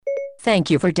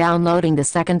Thank you for downloading the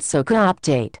second Soca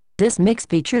update. This mix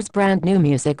features brand new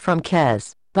music from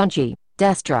Kez, Bungie,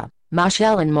 Destra,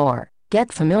 Machel and more.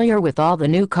 Get familiar with all the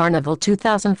new Carnival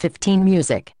 2015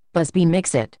 music. Busby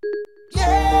Mix It.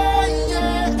 Yeah,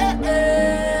 yeah, yeah,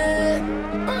 yeah.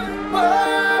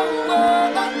 Whoa,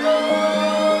 whoa,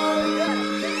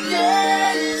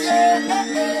 yeah, yeah,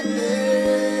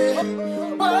 yeah.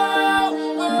 Whoa,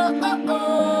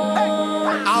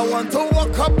 I want to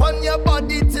walk up on your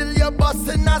body till you're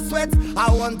busting a sweat.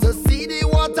 I want to see the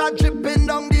water dripping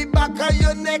down the back of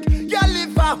your neck. Girl,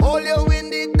 if I hold you in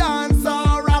the dance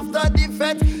or after the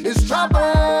fete, it's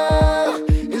trouble,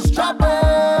 it's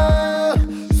trouble.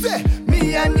 Say,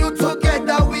 me and you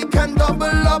together, we can double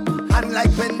up. And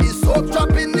like when the soap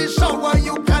drop in the shower,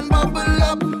 you can bubble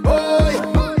up. Oh,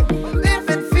 if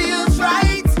it feels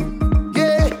right,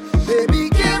 yeah, baby,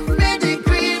 give me the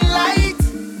green light.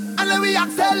 And let me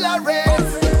accelerate.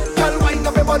 Girl, wind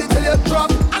up your body till you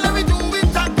drop. And let me do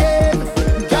it again.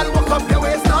 Girl, walk up your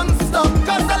waist non-stop.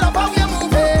 Cause I love how you're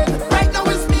moving. Right now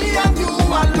it's me and you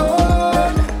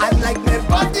alone. I'm like my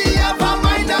body have a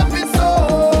mind of its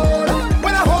own.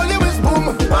 When I hold you it's boom,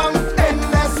 bang,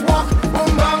 endless walk,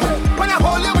 boom, bang. When I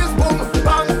hold you it's boom,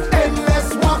 bang, endless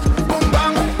walk, boom,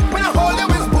 bang. When I hold you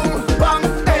it's boom, bang,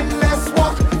 endless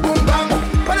walk, boom, bang.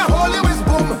 When I hold you it's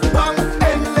boom, bang,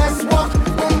 endless walk,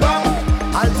 boom, bang.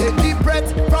 I'll take deep breath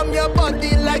from your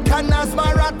body like an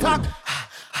asthma attack.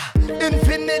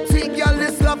 Infinity, girl,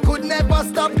 this love could never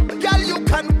stop. Girl, you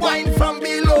can wine from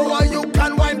below or you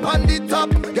can wine on the top.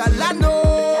 Girl, I know,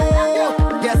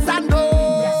 yes I know,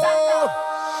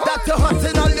 that you're hot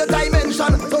in all your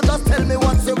dimension. So just tell me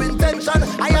what's your intention.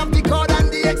 I have the cord and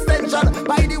the extension.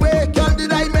 By the way, girl,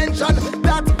 did I mention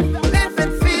that if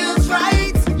it feels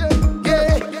right,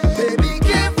 yeah, baby,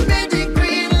 give me the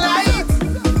green light.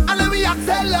 And let me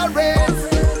accelerate.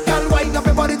 Girl, wind up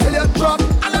your body till you drop.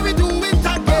 And let me do it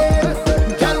again.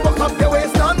 Girl, walk up your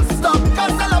waist non-stop.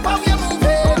 Cause I love how you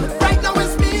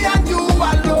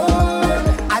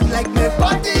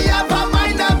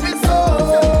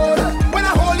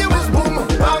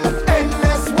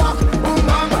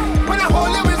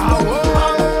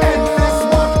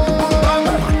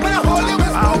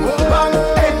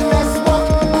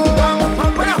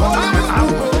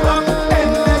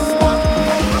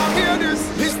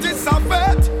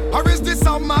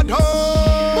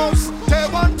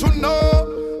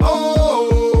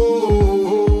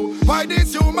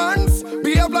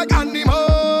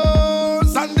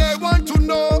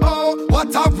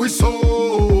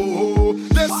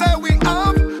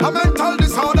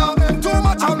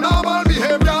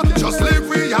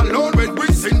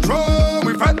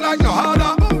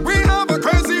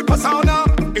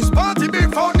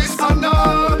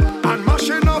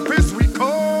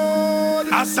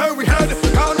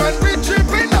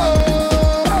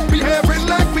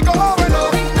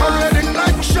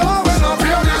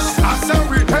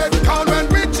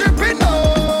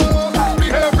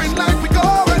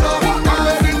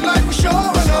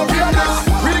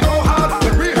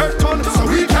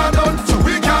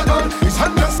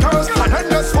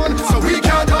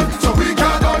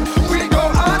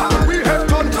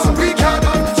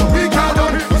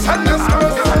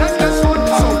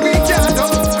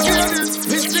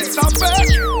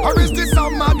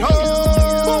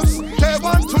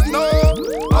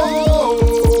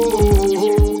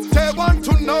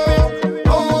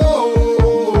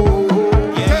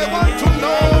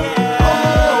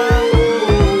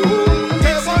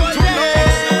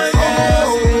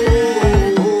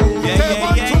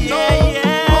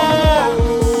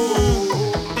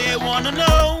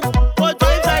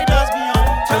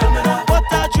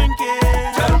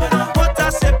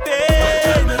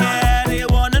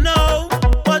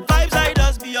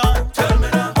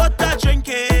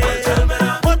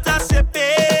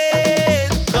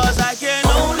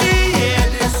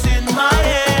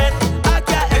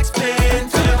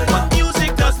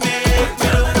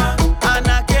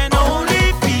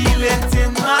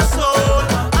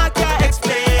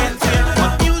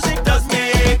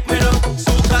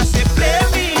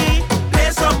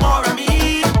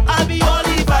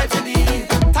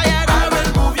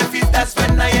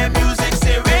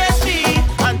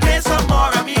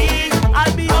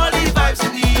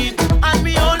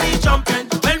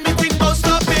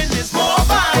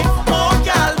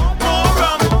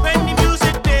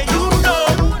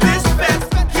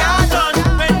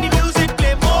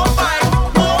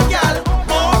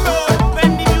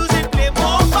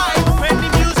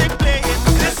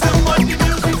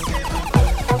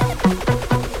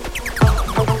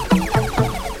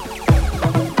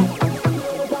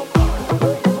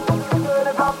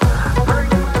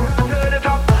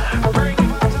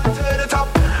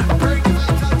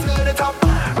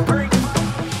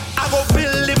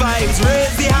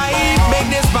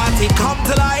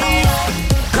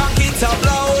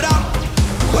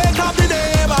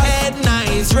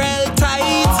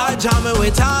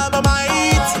it all by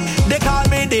might. They call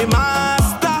me the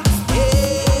master.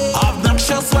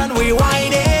 Obnoxious when we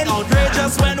whine it,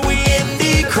 outrageous when we in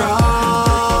the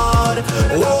crowd.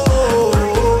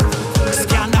 Whoa,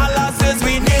 scandalous is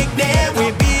we nickname,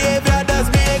 we behavior does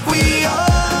make we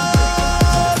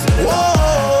us.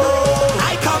 Whoa,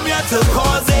 I come here to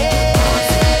cause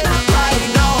it right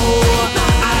now.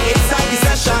 I inside the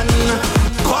session,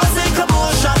 causing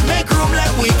commotion, make room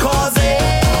like we cause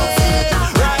it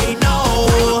right now.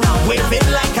 Waving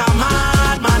like a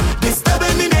madman,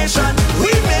 disturbing the nation.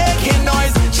 We making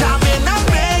noise, jamming and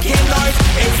making noise.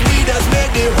 It's leaders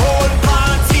make the whole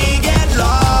party get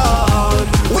loud.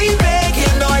 We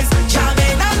making noise,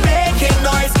 jamming and making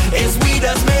noise. It's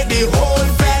leaders make the whole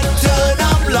fed turn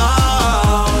up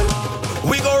loud.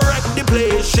 We go wreck the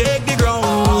place, shake the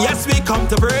ground. Yes, we come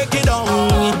to break it down.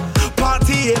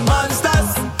 Party in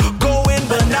monsters, going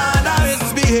banana.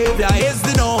 Its behavior is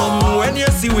the norm. When you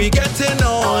see we getting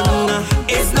on,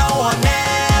 it's now or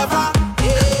never.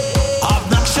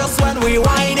 Obnoxious when we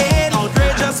whine it,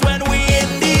 outrageous when we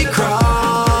in the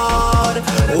crowd.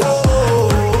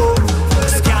 Whoa,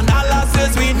 scandalous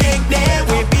is we nickname,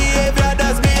 we behavior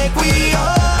does make we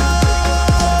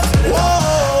us.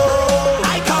 Whoa,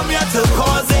 I come here to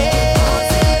cause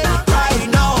it right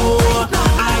now.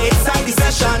 I inside the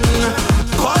session,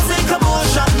 causing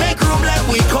commotion, make room like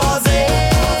we cause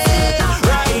it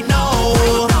right now.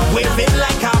 Waving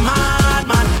like a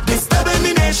madman, disturbing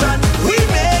the nation. We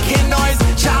making noise,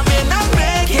 jamming and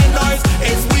making noise.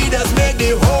 It's we that make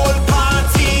the whole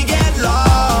party get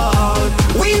loud.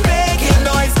 We making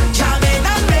noise, jamming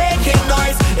and making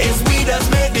noise. It's we that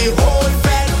make the whole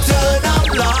fed turn up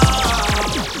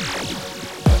loud.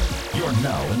 You're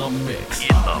now in the mix.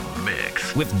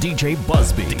 With DJ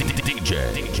Busby.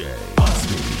 DJ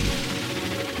Busby.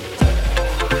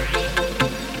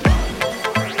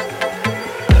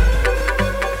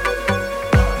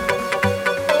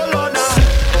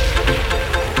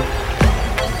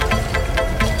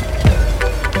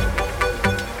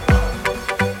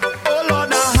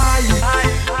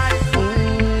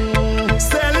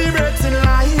 Celebrating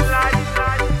life.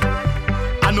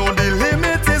 I know the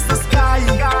limit is the sky.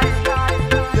 Yeah.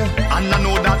 And I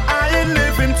know that I ain't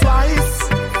living twice.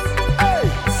 Hey.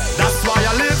 That's why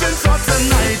I living for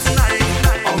tonight.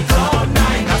 On cloud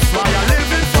nine. That's why I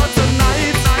living for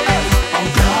tonight. On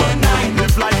cloud nine.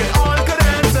 Live like it all could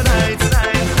end tonight.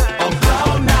 On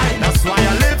cloud nine. That's why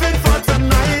I living for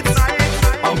tonight.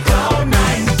 On cloud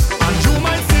nine. And you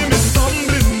might see me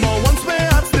stumbling, but once my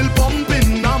heart still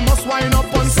pumping, I must wind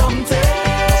up on something.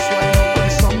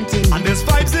 And there's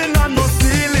vibes in and no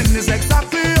ceiling. It's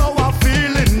exactly how I'm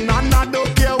feeling, and I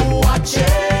don't care who watch it.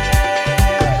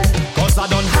 Cause I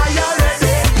done high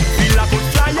already, feel I could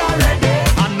fly already,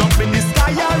 and up in the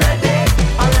sky already.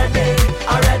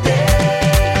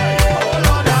 Oh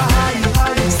Lord, I high,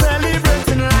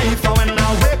 celebrating life. And when I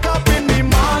wake up in the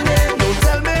morning, don't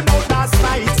tell me about last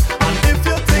night. And if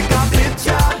you take a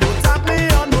picture, don't tag me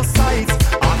on no sites.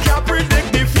 I can't predict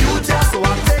the future, so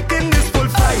I'm taking this full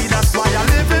flight. That's why I'm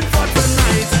living for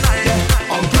tonight.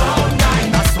 On cloud nine.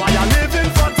 That's why I'm living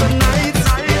for tonight.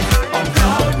 On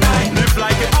cloud nine. Live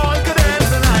like it all could end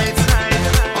tonight.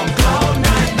 On cloud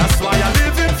nine. That's why I'm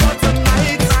living for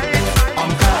tonight. On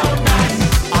cloud nine.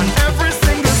 On every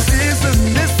single season,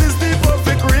 this is the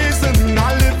perfect reason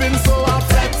I'm living so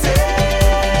affected.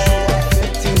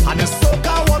 And it's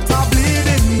soca water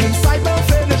bleeding inside my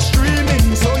vein, it's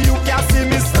streaming, so you can't see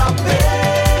me stopping.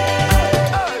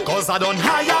 Cause I done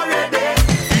high already,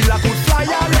 feel I could fly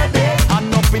already,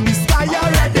 and up in the sky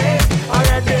already.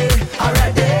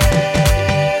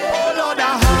 Oh Lord, I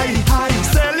high,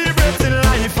 celebrating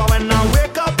life. And when I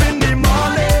wake up in the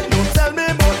morning, don't tell me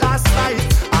about last night.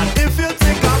 And if you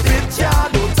take a picture,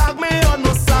 don't tag me on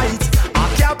no site. I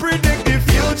can't predict the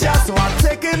future, so I'm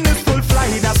taking this full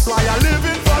flight. That's why I'm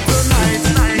living for tonight.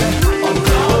 On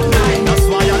cloud nine. That's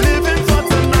why I'm living for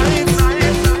tonight.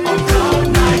 On cloud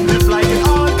nine. Live like it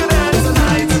all could end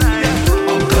tonight.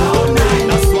 On cloud nine.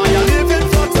 That's why I'm living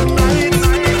for tonight.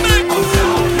 On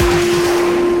cloud nine.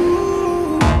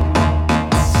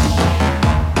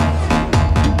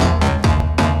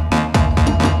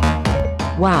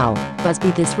 Wow,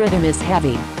 Busby, this rhythm is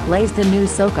heavy. Blaze the new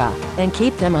soca and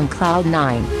keep them on cloud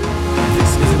nine.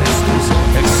 This is an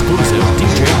exclusive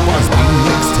DJ Busby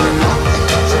mixtape.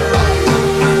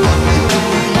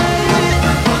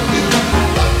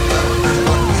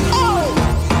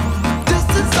 This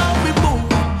is how we move.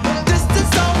 This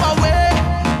is our way.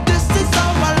 This is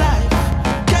our life.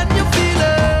 Can you feel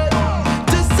it?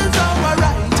 This is our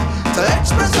right to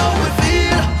express how we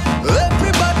feel.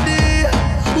 Everybody,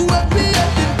 when we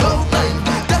head in cloud nine,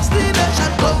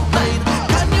 destination cloud nine.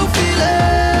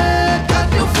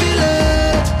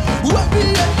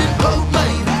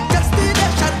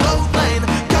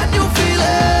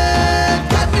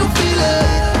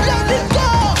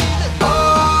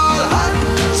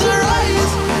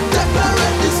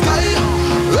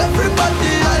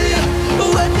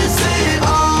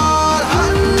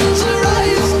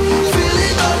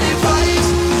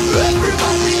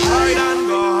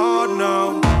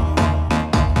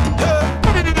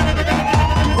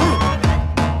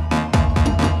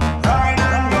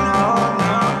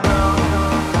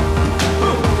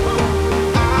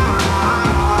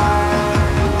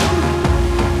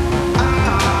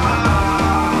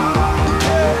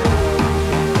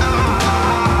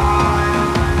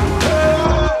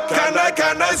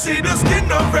 see the skin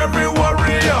of every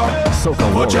warrior.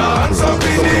 Soca Put your hands up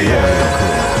in the air.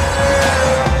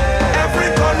 Every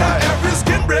color, every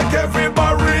skin, break every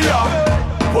barrier.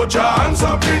 Put your hands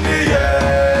up in the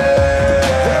air.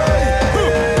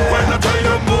 When I tell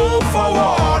you move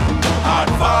forward,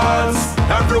 advance.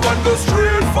 Everyone go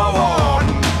straight forward,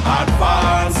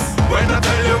 advance. When I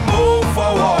tell you move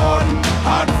forward,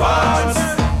 advance.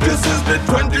 This is the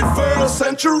 21st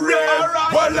century.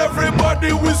 Well,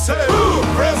 everybody we say,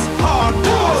 press hard,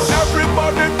 push.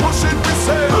 Everybody push it, we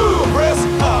say, press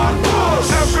hard, push.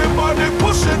 Everybody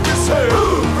push it, we say,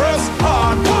 press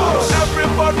hard, push.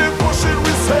 Everybody push it,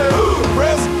 we say,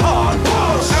 press hard,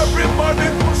 push. Everybody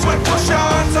push it, push your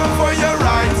hands up for your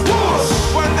rights, push.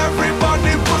 When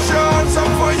everybody push your hands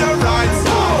up for your rights,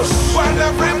 push. When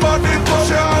everybody push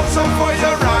your hands up for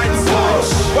your rights, push.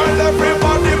 When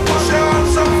everybody push your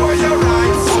hands up for your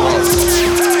rights, push.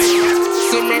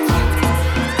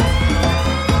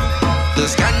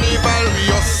 This carnival be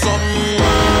awesome,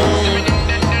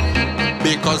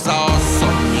 because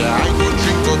awesome. Yeah, I go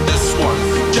drink to this one.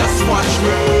 Just watch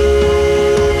me.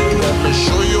 Let me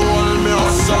show you all my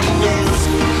awesomeness.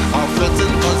 I'm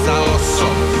fitting 'cause I'm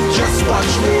awesome. Just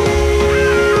watch me.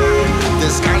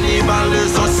 This carnival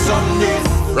is awesome.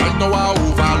 Right now I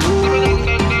overload,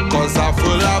 'cause I'm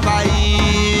full of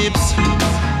vibes,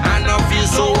 and I feel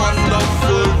so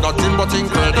wonderful. Nothing but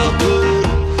incredible.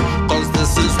 'Cause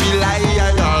this is real life.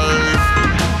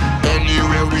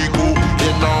 Anywhere we go,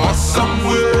 in an awesome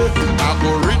way. I go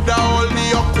rid of all the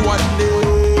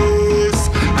awkwardness,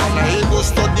 and I ain't go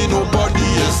study nobody.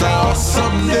 It's an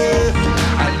awesome day,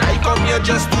 and I come here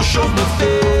just to show my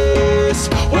face.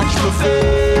 Watch my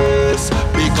face,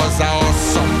 because I'm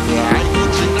awesome. Yeah, I go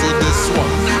drink to this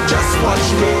one. Just watch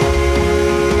me.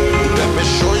 Let me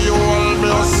show you all my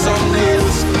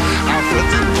awesomeness. I'm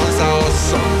fitting 'cause I'm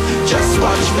awesome. Just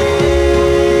watch me.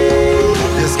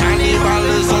 This carnival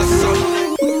is awesome.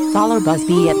 Follow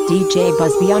Busby at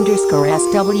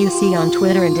DJ_Busby_SWC on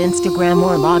Twitter and Instagram,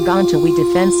 or log on to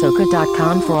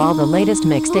WeDefendSoca.com for all the latest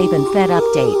mixtape and Fed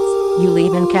updates. You'll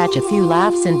even catch a few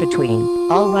laughs in between.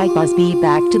 Alright Busby,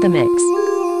 back to the mix.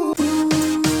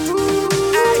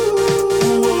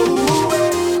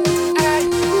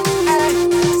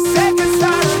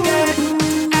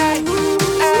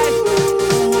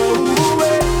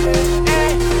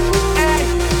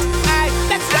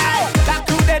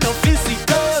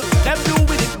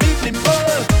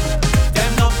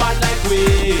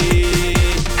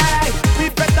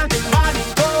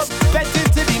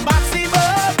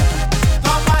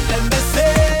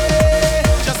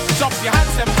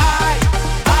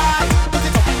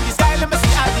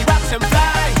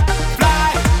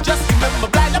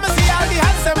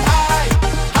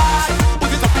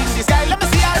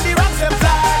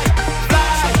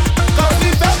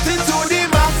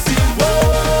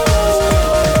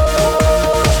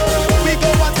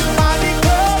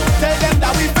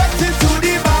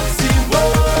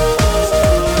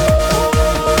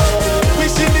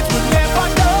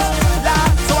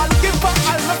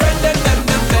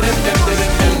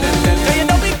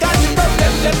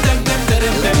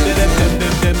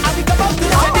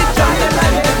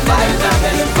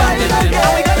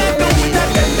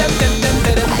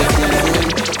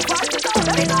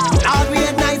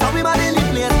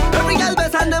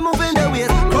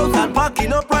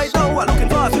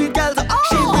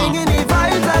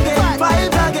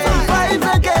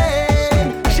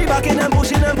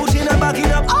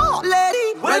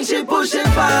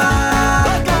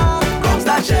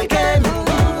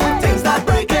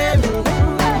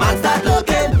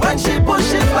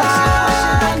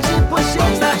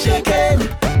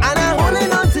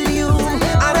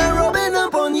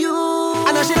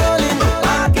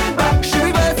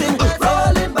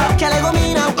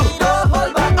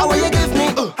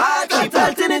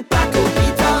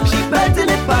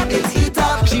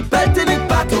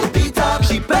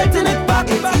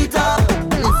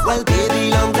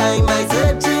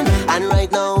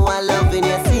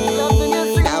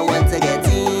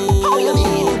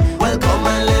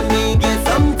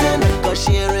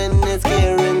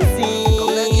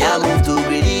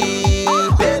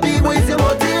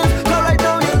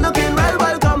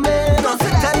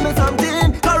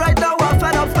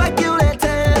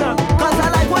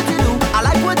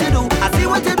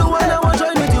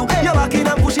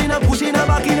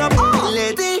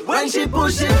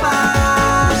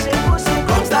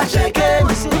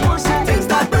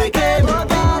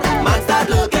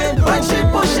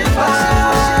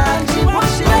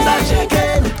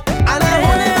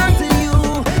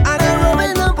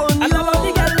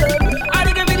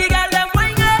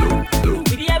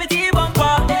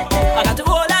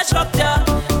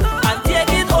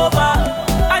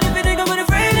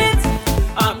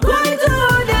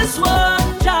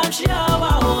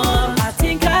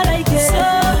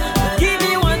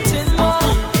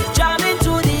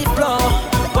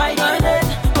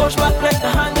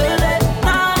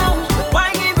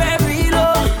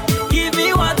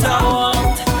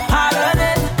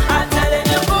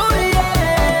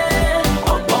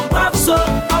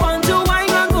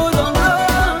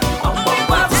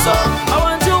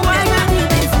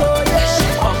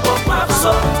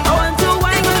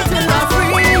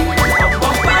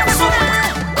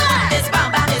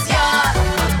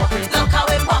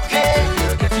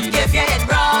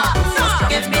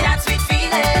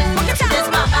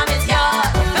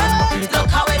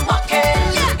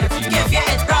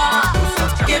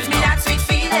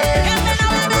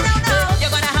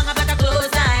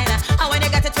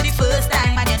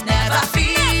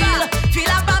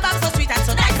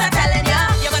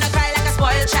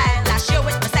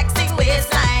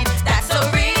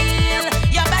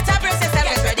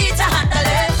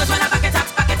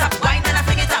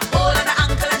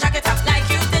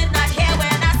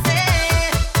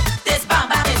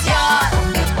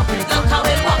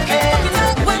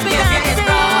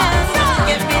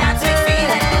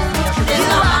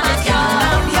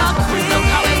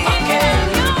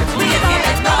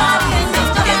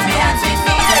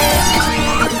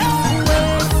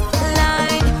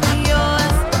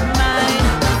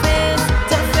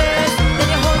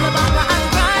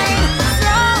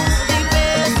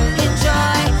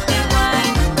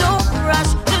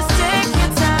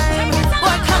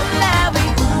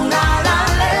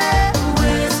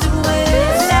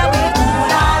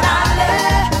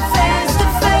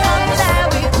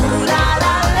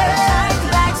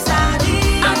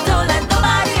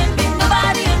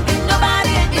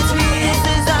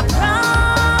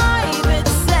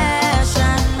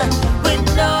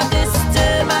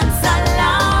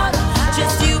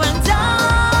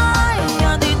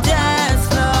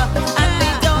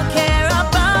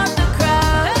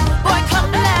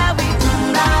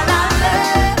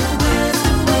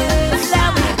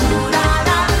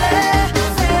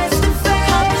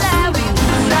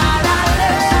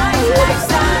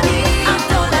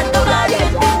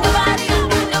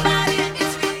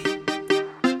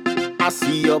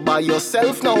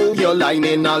 yourself now. You're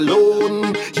lining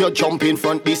alone. You're jumping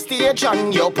front the stage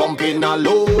and you're pumping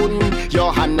alone.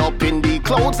 Your hand up in the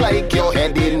clouds like your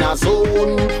head in a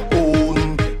zone.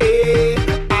 Own,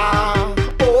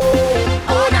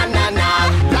 oh na na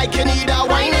na. Like you need a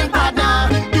whining partner.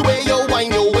 The way you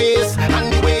wind your waist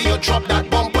and the way you drop that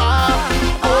bumper.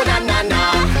 Oh na na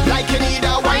na. Like you need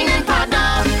a whining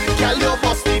partner. Girl, you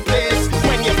bust the place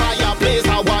when you fireplace.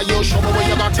 How are you? Show me where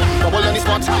you got. Bubble on the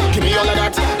spot. Give me all of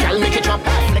that. Girl, make it drop.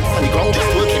 Flex on the ground,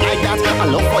 just work it like that. I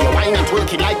love for your wine and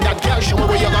twerk it like that. Girl, show me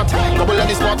where you got. Bubble on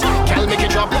the spot. Girl, make it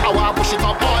drop. I want push it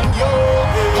up on you.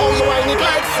 How you wine it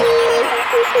like so?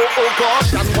 Oh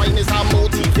gosh, that wine is a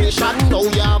motivation. Now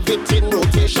you have it in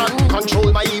rotation.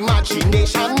 Control my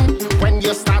imagination. When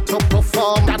you start to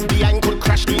perform, that behind could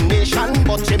crash the nation.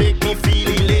 But you make me feel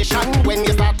elation when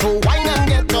you start to wine and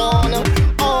get on.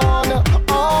 Oh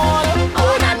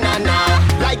na na na.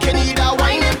 Like you need a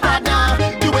whining partner.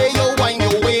 The way you wind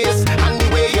your waist and the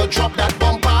way you drop that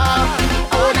bumper.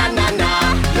 Oh na na na.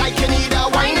 Like you need a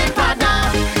whining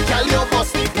partner. Girl, you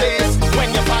bust the place when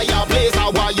you fire blaze.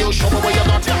 How are you? Show me where you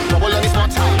got. Bubble on the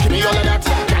spot. Give me all of that.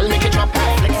 Girl, make it drop.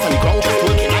 Flex on the ground, just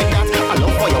work it like that. I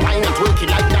love for your wine and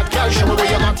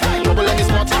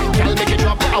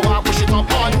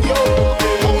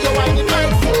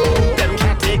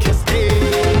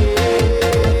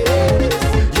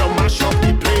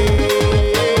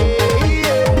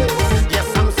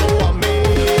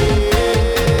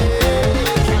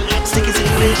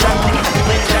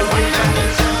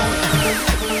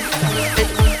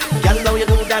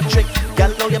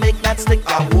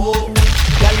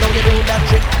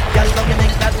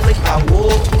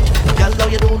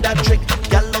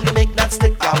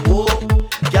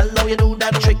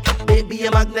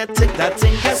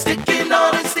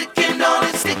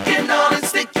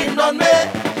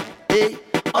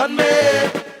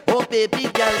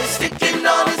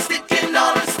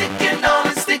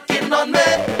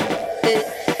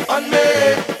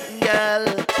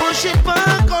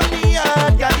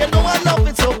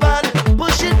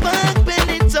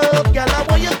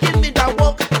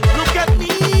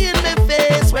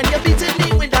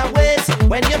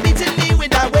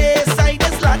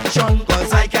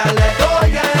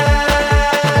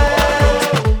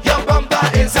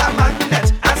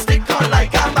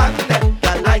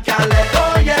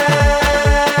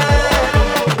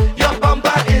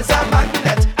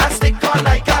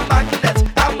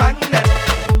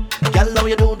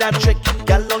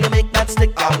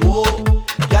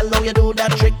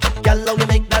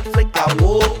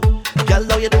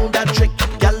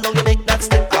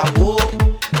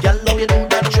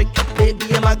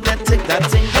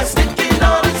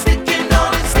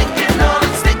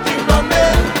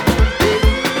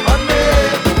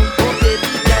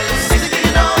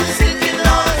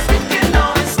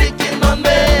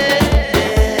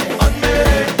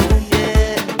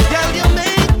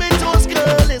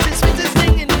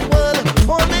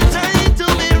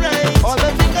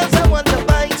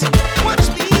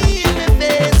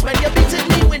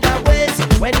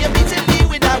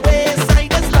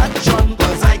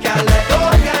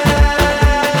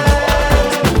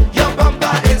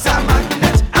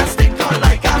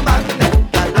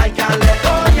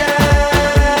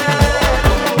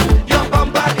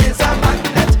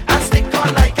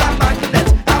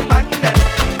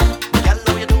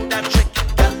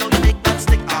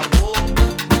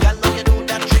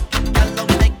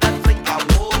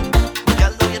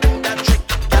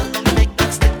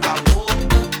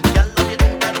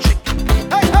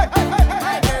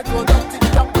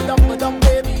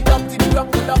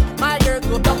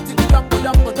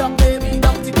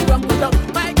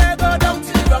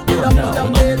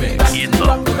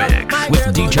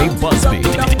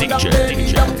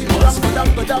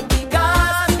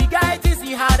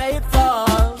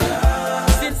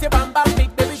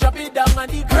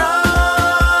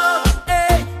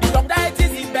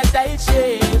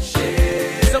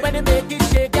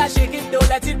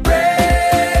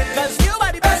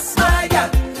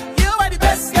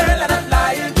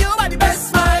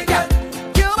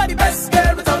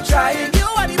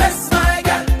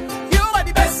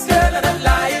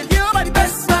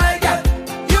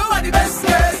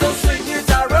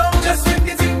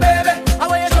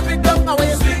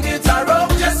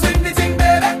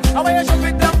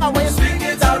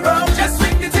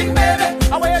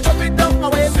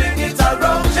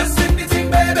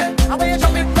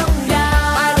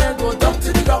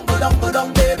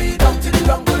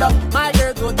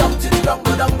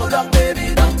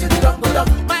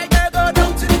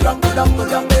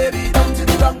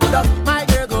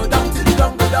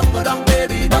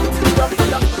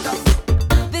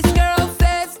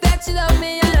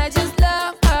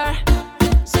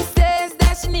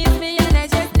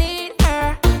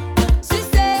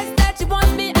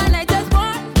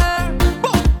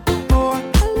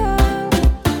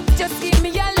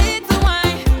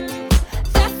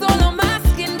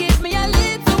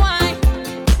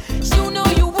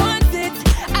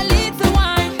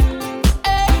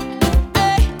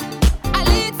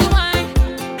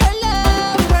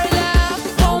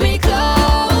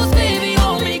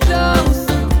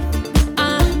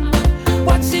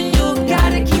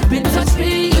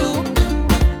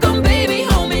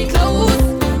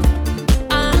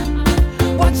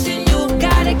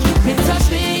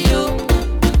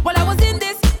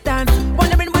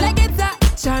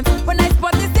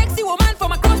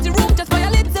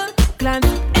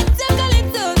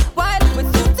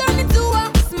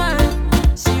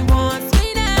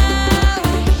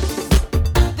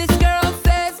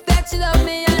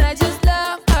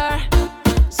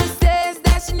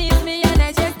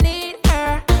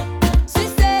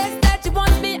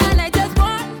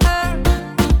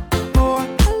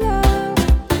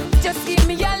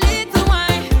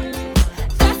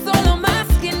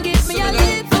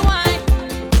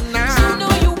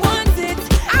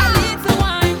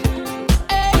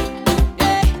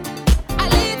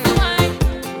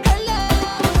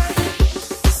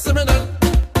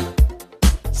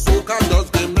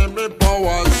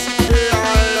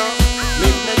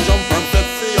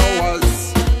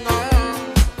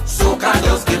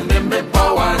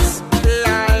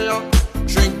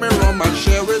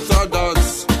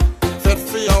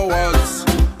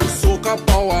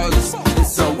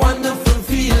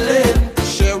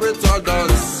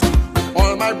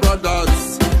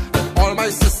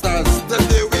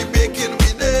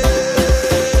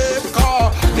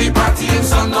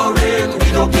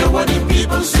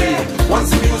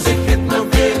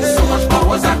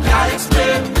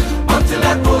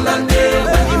that golden day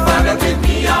when the Father take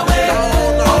me away.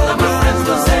 All of my friends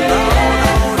will say,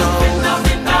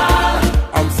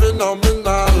 I'm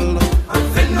phenomenal. I'm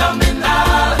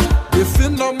phenomenal. You're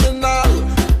phenomenal.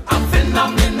 I'm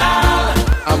phenomenal.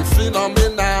 I'm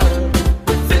phenomenal.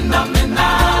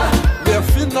 Phenomenal. We're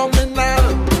phenomenal.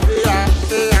 Yeah,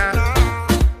 yeah.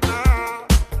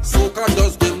 Soca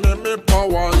just give me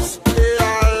powers.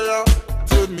 Yeah,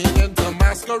 turn me into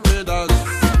masqueraders.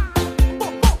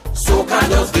 Soca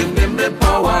just give me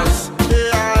powers.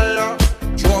 Yeah,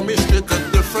 draw me straight in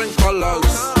different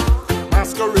colors.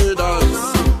 Masqueraders,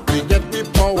 we get me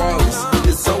powers.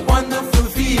 It's a wonderful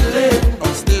feeling.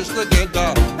 On stage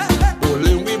together,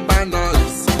 rolling with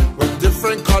banners with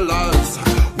different colors.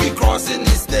 We crossing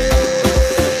the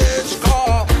stage.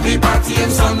 Call me party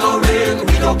and sun or rain.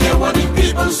 We don't care what the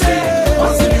people say.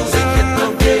 Once the music hit the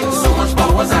vein, so much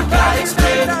powers I can't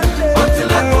explain. Until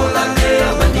that golden day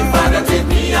when the Father take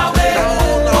me away.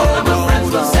 All of my friends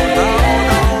will say,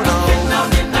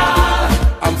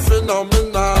 I'm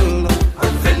phenomenal.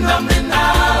 I'm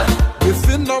phenomenal. We're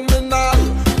phenomenal.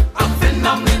 I'm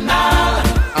phenomenal.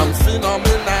 I'm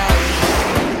phenomenal.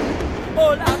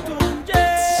 Hola Tunje.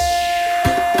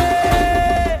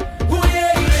 Ooh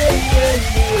yeah yeah yeah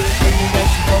yeah.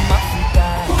 From Africa.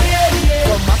 Ooh yeah yeah.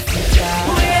 From Africa.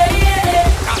 Ooh yeah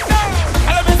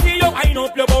yeah. Let me see you wind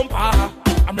up your bumper.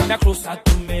 I'm bring that closer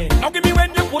to me. Now give me when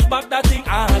you push back that thing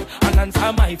on and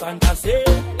answer my fantasy.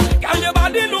 Girl, your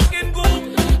body looking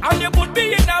good and you put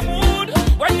me in a mood.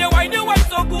 When you wind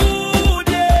so good,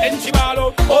 yeah. And she ball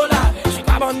out, oh lad. She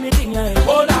grab on me thing like,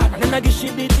 oh lad. And then I give she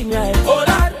the thing like, oh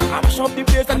lad. I mash up the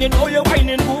place and you know you're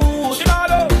whining good. She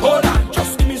ball out, oh lad.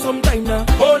 Just give me some time now,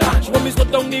 oh lad. She want me to go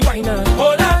down the wine now,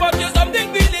 oh lad. But you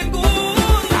something feeling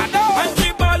good. And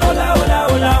she ball, oh la, oh la,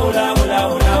 oh la, oh la, oh la,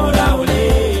 oh la, oh la, oh la.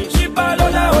 She ball, oh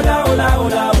la, oh la, oh la, oh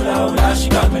la, oh la, oh la. She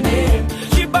got my name.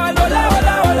 She ball, oh la, oh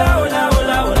la, oh la, oh la, oh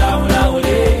la, oh la, oh la, oh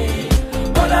la.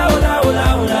 Oh la, oh la, oh la,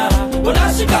 oh la, oh la.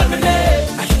 She got my name.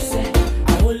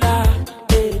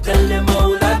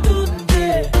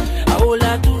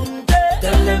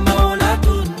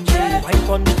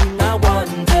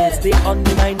 Stay on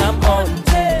the line, I'm on.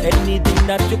 Anything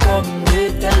that you come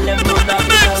with, tell them no that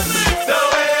we done. The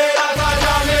way that I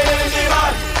jam in the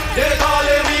man, they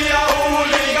calling me a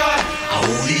hooligan. A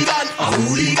hooligan, a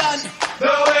hooligan. The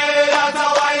way that I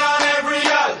wine on every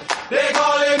girl, they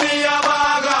calling me a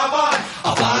vagabond.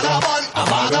 A vagabond, a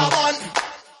vagabond.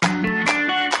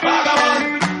 Vagabond,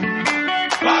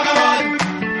 vagabond,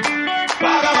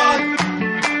 vagabond,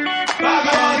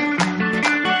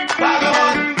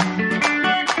 vagabond,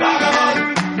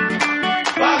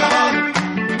 vagabond.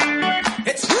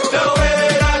 It's the way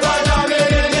that I jam in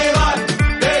the man.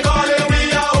 They calling me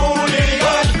a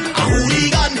hooligan. A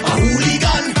hooligan, a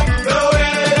hooligan. The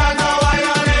way that I wine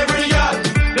on every girl.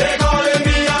 They calling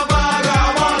me a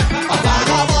vagabond. A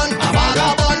vagabond, a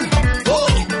vagabond.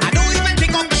 Boy, I don't even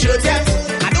pick up the shirt yet.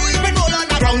 I don't even roll on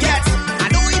the ground yet. I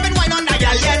don't even wine on the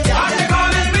girl yet. And they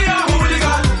calling me a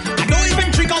hooligan. I don't even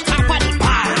drink out half of the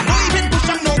bar. I don't even push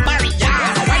up no barrier.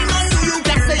 Why not do you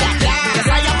just say a class? Yes,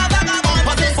 I am a vagabond,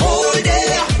 but it's all day.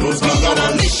 Me on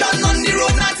a mission on the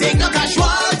road, not take no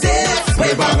casualties.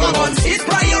 Where vagabonds, it's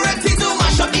priority to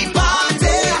mash up the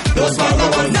party. Those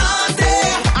vagabonds naughty,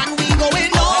 and we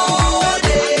going all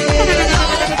day.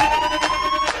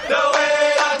 The way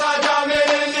that I jam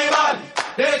in the van,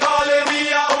 they calling me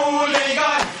a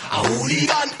hooligan. A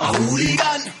hooligan, a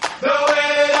hooligan. The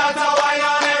way that I wine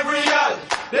on every girl,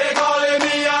 they calling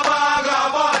me a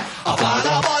vagabond. A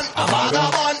vagabond, a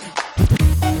vagabond.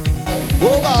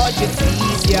 Oh God, you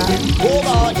tease ya. Oh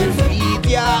God, you feed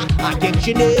ya.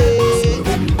 Addiction is.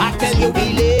 I tell you,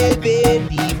 we live in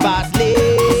the fast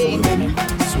lane.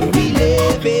 We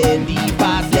live in the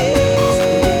fast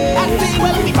lane. I say,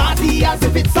 well, we party as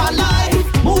if it's our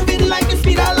life. Moving like the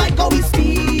speed, I like how we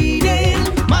speeding.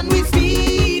 Man, we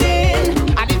speeding.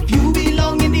 And if you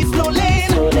belong in this slow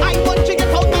lane, I want you to get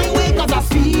out my way, cause I'm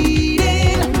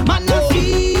speeding. Man, I'm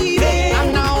speeding.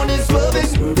 I'm now on this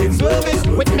service.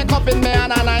 With me cup in me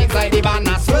and an inside the van.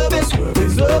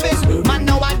 Service. Man,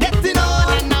 now I'm getting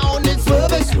on. And now on this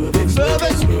service.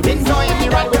 Enjoying the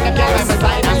ride with the cat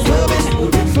beside us.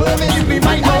 Service. Give me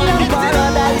my now I'm getting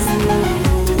on.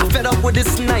 I'm fed up with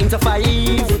this 9 to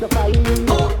 5.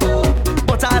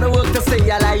 But I don't work to stay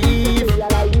alive.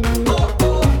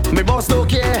 My boss don't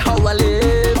care how I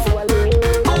live.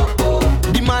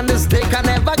 The man is they can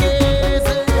never give.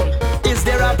 Is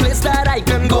there a place that I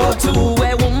can go to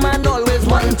where woman always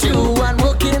want you and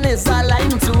working is a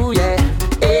line too, yeah.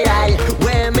 AI,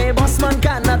 where my boss man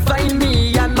cannot find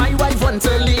me and my wife want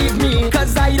to leave me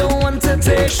cause I don't want to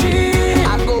take shit.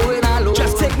 I'm going alone,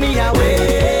 just take me away.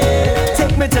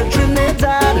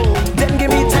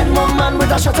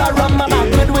 a shot of rum, I'm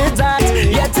good with that.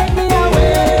 Yeah, take me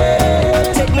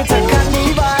away, take me to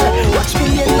carnival. Watch me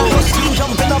in the costume,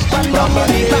 jumping up and down the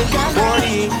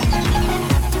beat.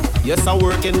 Yes, I'm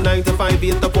working 9 to 5,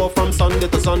 8 to 4 from Sunday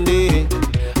to Sunday.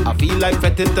 I feel like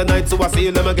fetting tonight, so I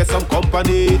say let me get some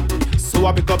company. So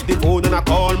I pick up the phone and I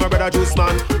call my brother Juice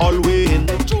Man, Alwyn,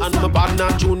 and my partner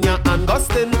Junior and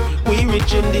Gustin. We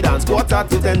reach in the dance,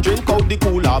 9:45, drink out the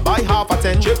cooler, buy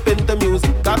 10:30, trip into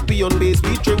music, that be on bass,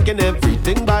 we drinking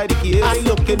everything by the case. I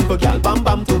looking for gal, bam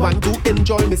bam to wine, to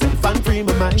enjoy myself and free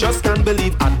my mind. Just can't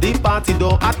believe at the party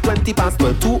door at 12,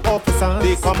 2 officers,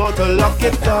 they come out to lock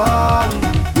it down.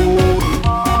 We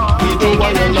know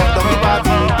why you love the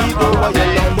party, we know why you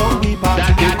love the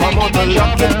party, they come out to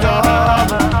lock it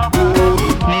down.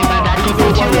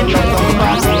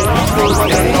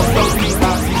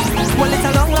 Well, it's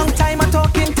a long, long time I'm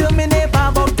talking to me neighbor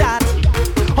about that.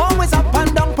 Always up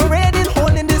and down parading,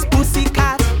 holding this pussy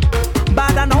cat.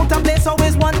 Bad and out of place,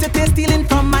 always want to taste stealing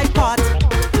from my pot.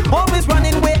 Always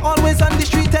running away, always on the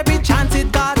street, every chance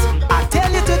it got. I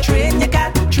tell you to train your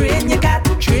cat, train your cat,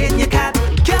 train your cat.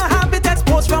 Can't have it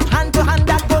exposed from hand to hand,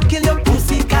 that go kill your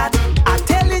pussy cat. I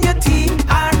tell you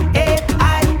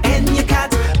Train your cat.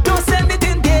 Don't send it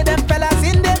in there, them fellas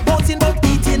in there boating but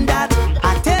eating that.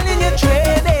 I tell you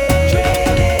train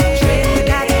it, train your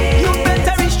cat. You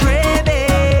better restrain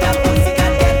it. That pussy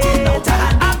cat getting out of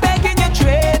hand. I'm begging you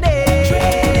train it,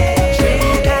 train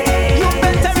your cat. You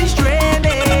better restrain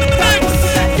it.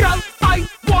 Girl, I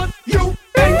want you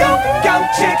bend down, girl,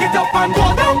 shake it up and go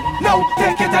down. Now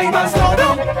take your time and slow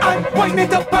down and wind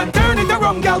it up and turn it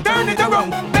around, girl, turn it around.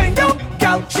 Bend down,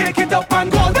 girl, shake it up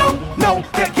and go down. Now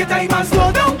take your time and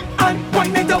slow down and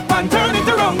wind it up and turn it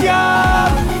around, yeah.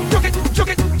 Juke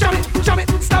it, jam it,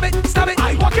 stab it.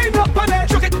 I walking up on it.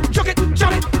 Juke it,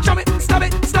 jam it,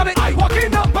 stab it. I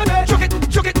walking up on it.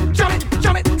 Juke it, jam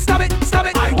it, stab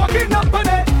it. I walking up on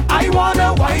it. I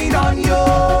wanna wine on you.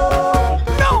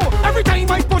 No, every time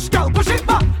I push, girl, push it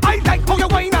back. I like how you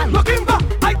whine and looking back.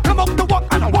 I come up the walk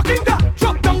and I'm walking back.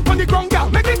 Drop down on the ground, girl,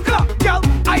 make it clap, girl.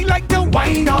 I like the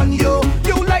wine on you.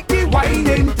 You like the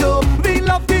whining too. We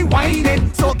love the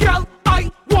whining. So, girl,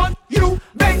 I want you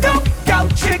bend down, girl,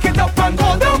 shake it up and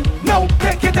go down. Now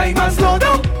take your time and slow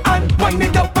down and wind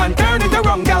it up and turn it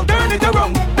around, girl, turn it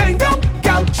around. Bend down,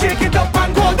 girl, shake it up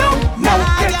and go down. Now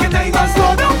take your time and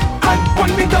slow down and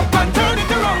wind it up and turn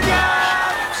it around, yeah.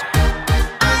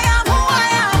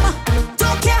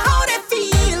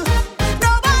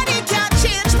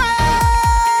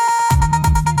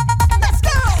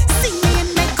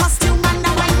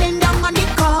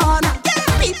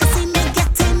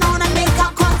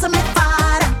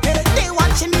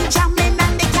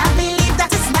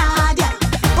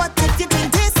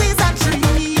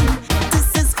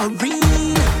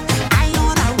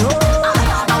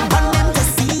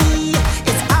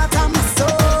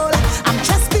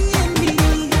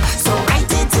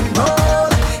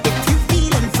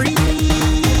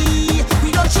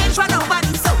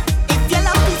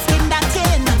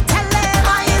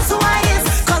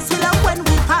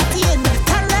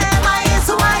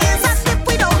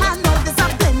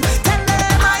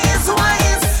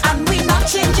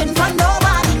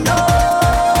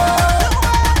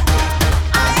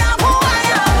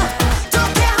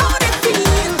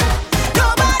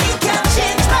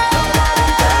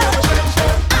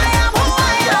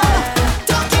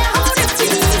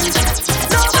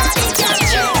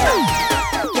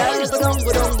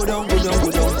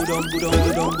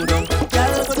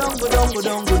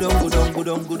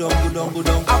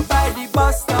 I'm by the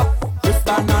bus stop, just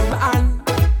stand on my hand.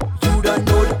 You don't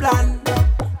know the plan,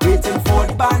 waiting for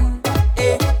the band.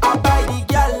 Eh, I buy the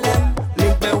girl them,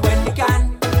 link me when you can.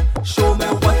 Show me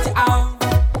what you have,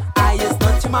 I is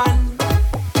not your man.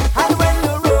 And when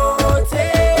you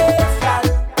rotate, girl,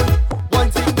 one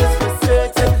thing is for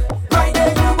certain, right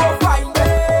there you go find me.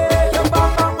 Your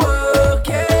mama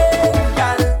working,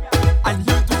 girl, and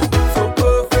you do it so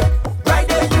perfect. Right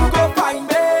there you go find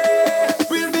me.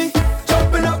 We'll be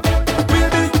jumping up, we'll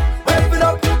be waving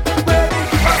up, baby.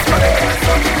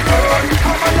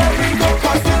 I'ma let me go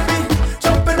 'cause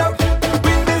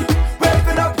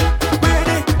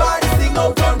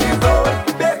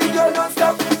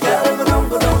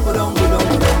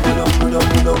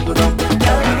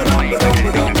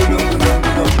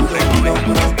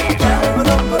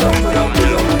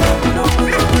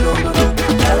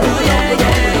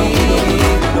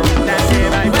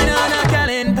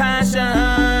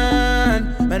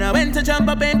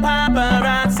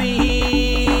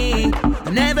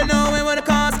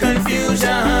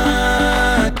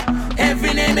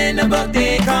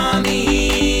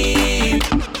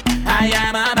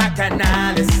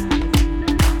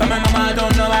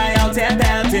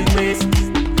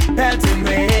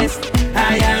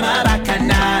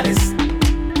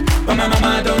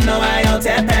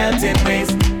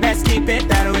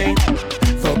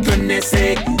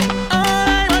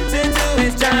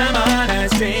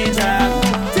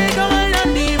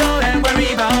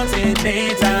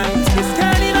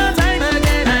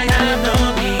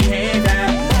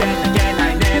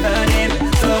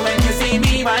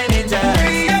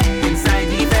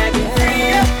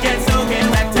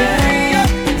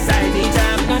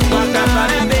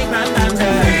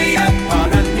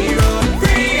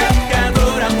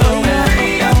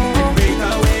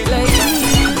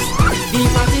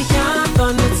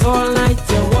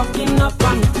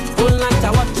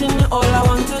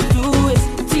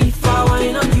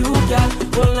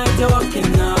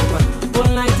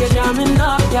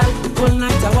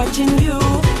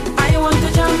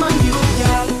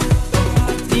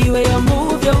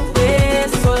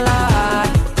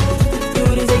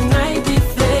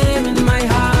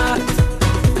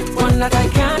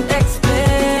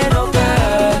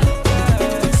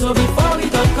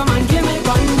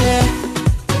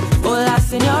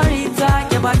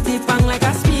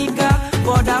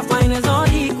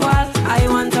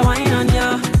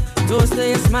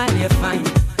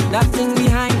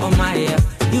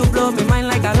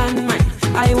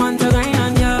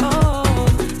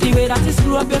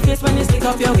up your face when you stick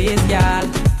up your waist, girl.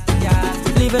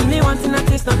 Leaving me wanting to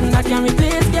taste nothing that can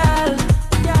replace, girl.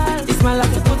 You smile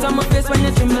like you put on my face when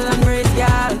you tremble and brace,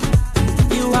 girl.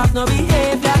 You have no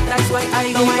behavior, that's why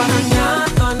I go on and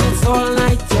yacht on it all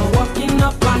night. You're walking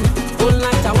up and all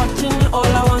night I'm watching you. All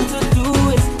I want to do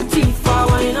is T4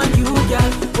 wine on you,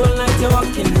 girl. All night you're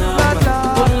walking up,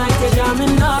 all night you're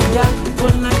jamming up, girl.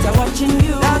 All night I'm watching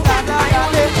you.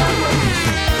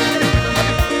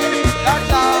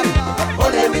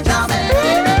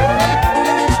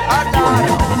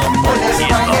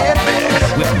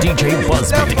 With DJ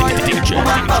Buzzbeat. DJ.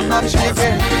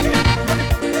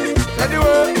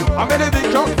 Anyway, I'm in a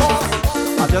big jump boss.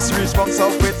 I just response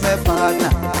up with my partner.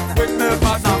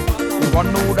 One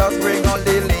who does bring all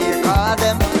the liquor,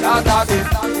 them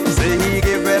say he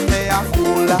giving me a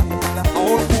cooler,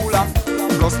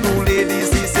 plus two ladies,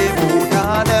 he say both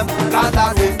of them.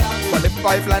 But if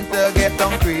I plan to get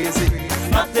down crazy,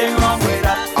 nothing wrong with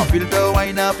that. I feel the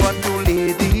wine up on two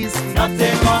ladies,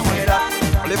 nothing wrong with that.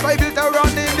 Well, if I built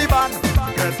around in the band,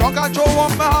 girl talk and show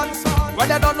off my hands. When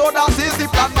they don't know that is the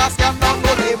plan, my scam down,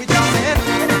 go lay with jamming.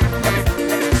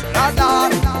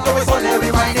 So it's all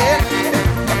every whining.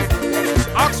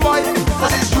 Ask why,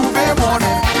 cause it's Juve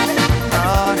morning.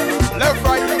 Left,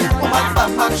 right, woman,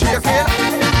 bam, shaking.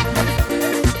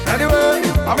 Anyway,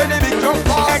 I'm in the big jump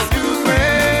boss. Excuse me,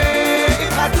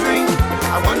 if I drink,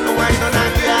 I want to wine on a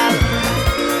girl.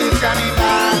 It's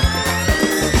carnival.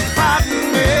 Pardon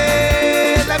me,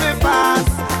 let me pass.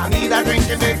 I need a drink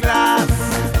in the glass.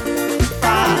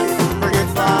 Fast, bring it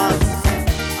fast.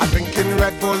 I'm drinking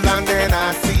Red Bull and then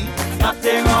I see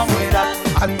Nothing wrong with that.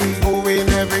 and we go in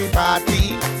every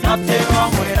party. Nothing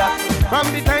wrong with that.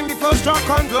 From the time the first truck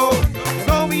on low,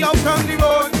 now we out on the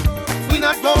road. We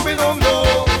not going home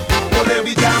no. So let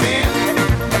we jamming.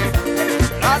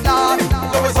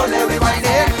 So it's all every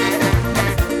whining.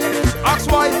 Ask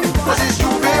why, cause it's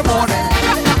Juve morning.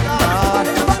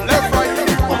 Left, right,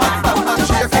 woman, bam,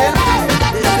 shaking.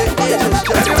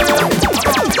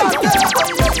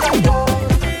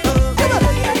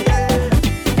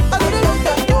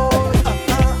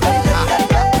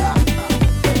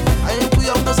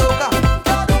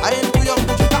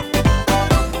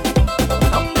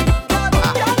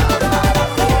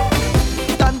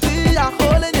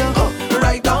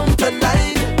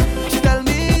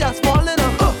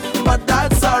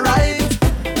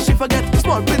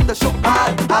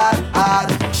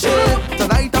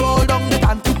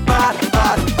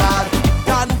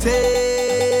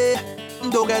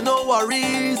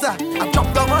 I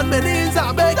drop down on my knees,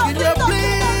 I'm begging you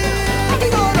please.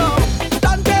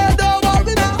 Dante, don't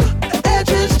worry now. Age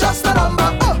is just a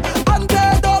number.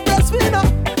 Dante, don't bless me now.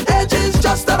 Age is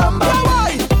just a number.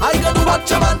 Why? I gotta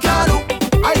watch a man can do.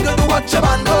 I gotta watch a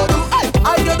man go do.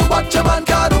 I gotta watch a man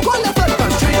can do. Call your friend,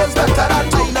 cause 3 years better than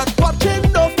 2. I'm not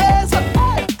watching no face.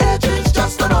 Age is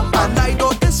just a number. And I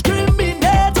don't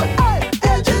discriminate.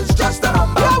 Age is just a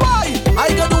number. Why? I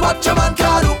gotta watch a man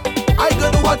can do. I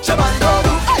gotta watch a man go do.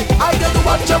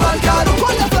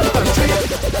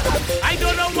 I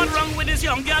don't know what's wrong with this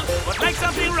young girl, but like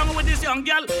something wrong with this young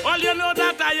girl. All you know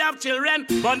that I have children,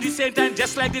 but at the same time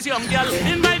just like this young girl.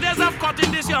 In my days of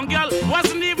cutting this young girl,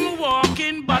 wasn't even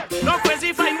walking, but no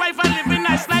crazy fine wife and living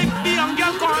nice life. The young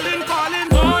girl calling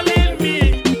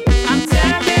me and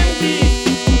telling me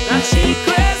that she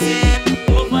crazy,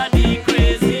 over the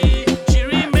crazy. She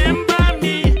remember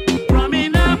me from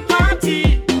in a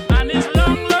party, and it's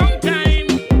long time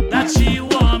that she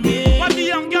want me. What the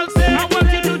young girl say? I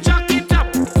want you to jack it up.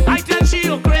 I tell she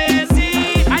you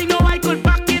crazy. I know I could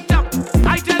back it up.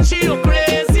 I tell she you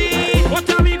crazy. What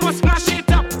time we go smash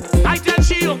it up? I tell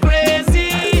she you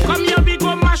crazy. Come here, we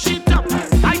go mash it up.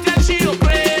 I tell she you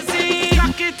crazy.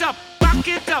 Jack it up, back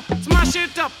it up, smash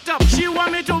it up, top. She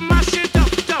want me to mash it up,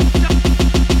 top.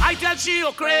 I tell she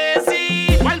you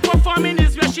crazy. While performing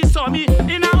is where she saw me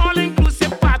in an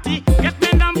all-inclusive party. Get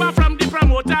my number from the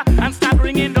promoter and start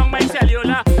ringing down my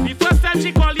cellular. The first time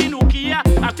she called in Nokia,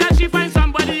 after she find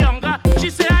somebody younger, she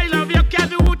say I love you, can't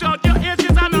do without your age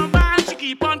is a number, and she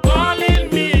keep on calling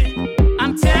me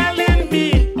and telling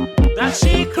me that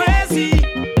she crazy,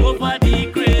 over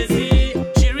the crazy.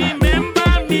 She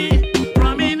remember me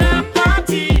from in a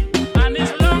party, and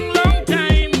it's long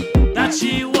time that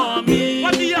she want me.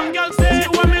 What the young girl say? She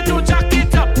want me to jack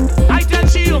it up. I tell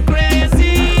she you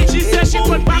crazy.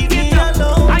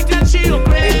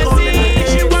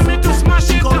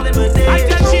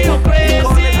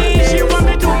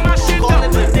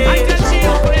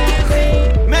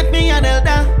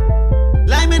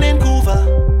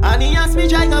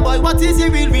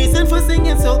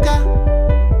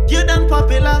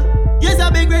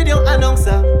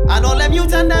 them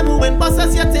youth and them who win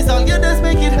bosses, yet it's all you just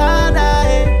make it harder.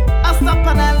 I stop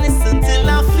and I listen till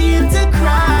I feel to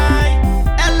cry.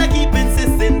 And I keep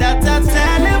insisting that I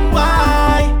tell him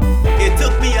why. It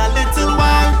took me a little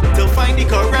while to find the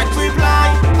correct reply.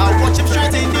 I watch him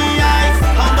straight in the eyes,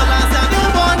 humble as a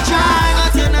newborn child. I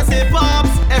turn and say,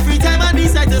 Pops, every time I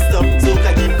decide to stop,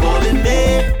 Soca keep calling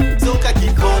me, Soca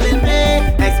keep calling me.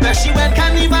 Especially when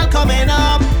Carnival coming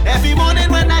up, every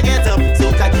morning when I get up,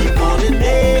 Soca keep calling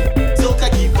me, Soca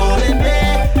keep calling me.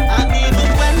 And even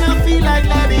when I feel like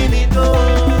letting it go,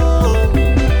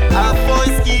 a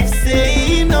voice keeps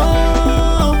saying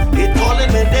no. It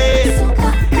calling me this,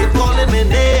 it calling me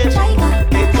this,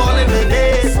 it calling me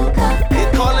this,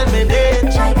 it calling me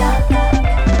this.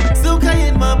 Soca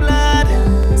in my blood,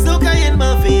 Soca in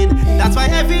my vein. That's why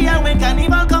every year when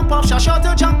Carnival come up, sure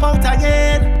to jump out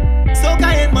again. Soca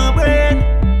in my brain,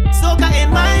 Soca in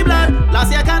my blood.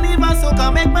 Last year Carnival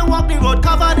Soca make me walk the road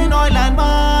covered in oil and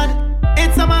mud.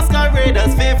 It's a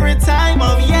masquerader's favorite time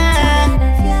of year,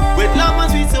 with love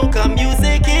and sweet Soca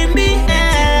music in the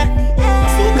air.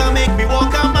 Soca make me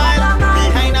walk a mile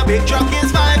behind a big truck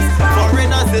is vibes.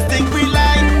 Foreigners they think we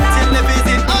lie till they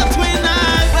visit our twin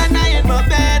eyes. When I in my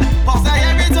bed, pops I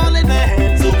hear it all in my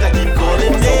head. Soca keep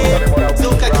calling me,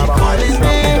 Soca keep calling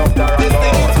me. This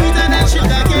thing is sweeter than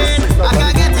sugar cane. I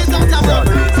can't get it out of my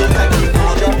brain. Soca keep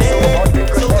calling me,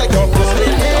 Soca keep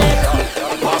calling me.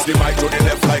 Pass the mic to the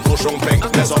left like Oshun Peng.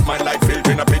 Mess up mind like filth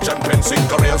in a pitch and pen. Sink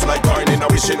careers like coin in a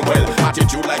wishing well.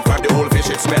 Attitude like grab the whole fish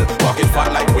it smell. Pocket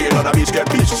fat like whale on a beach get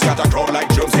beach. Scatter crowd like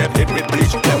Jones get hit with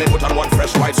bleach. Let me put on one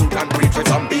fresh white suit and breathe with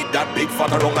some beat that big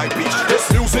fat around like beach. This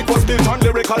music was built on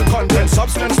lyrical content.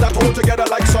 Substance that hold together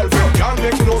like sulfur. Can't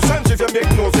make no sense if you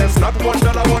make no sense. Not $1,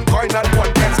 $1 coin and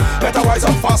 1 pence. Better wise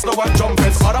up faster and jump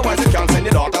fence. Otherwise it can't send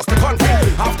your daughters to country.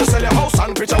 Have to sell your house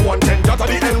and pitch a 110. Got to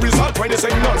the end result when they say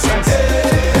nonsense.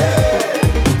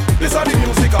 This are the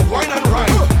music of wine and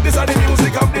rhyme. This are the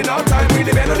music of the now time with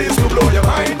the melodies to blow your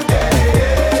mind.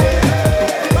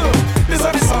 This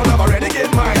are the sound of a renegade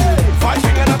mind.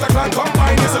 Fighting another clan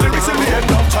combined. This are the lyrics in the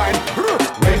end of time.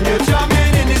 When you're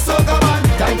jamming in the soca band,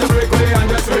 time to break away and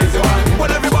just raise your hand. When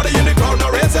everybody in the crowd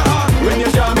now raise your hand. When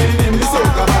you're jamming in the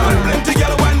soca band, plenty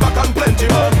girl wine back and plenty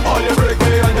man. All you break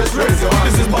away and just raise your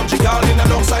hand. This is Bunchy Garlin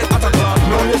alongside Ataclan.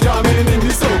 Now you're jamming in the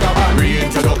soca band.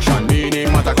 Reintroduction, meaning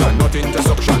Mataclan, not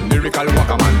intersection. Lyrical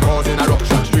wakaman, causing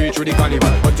eruption. Straight through the carnival,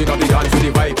 hunting up the dance with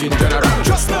the Viking general.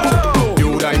 Just now,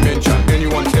 new dimension.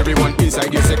 Anyone, everyone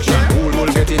inside your section. Who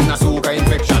will get in a soca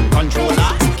infection? Control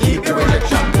that, keep your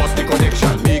election. What's the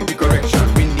connection? Make the correction.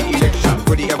 Win the election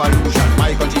for the evolution.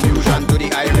 My contribution to the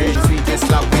Irish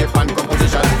sweetest love wave and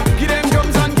composition. Give them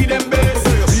drums and give them bass.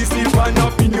 Please still fan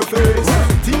up in your face.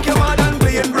 Think you're mad and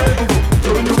playing brave.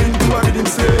 Turn you into a rhythm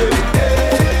say.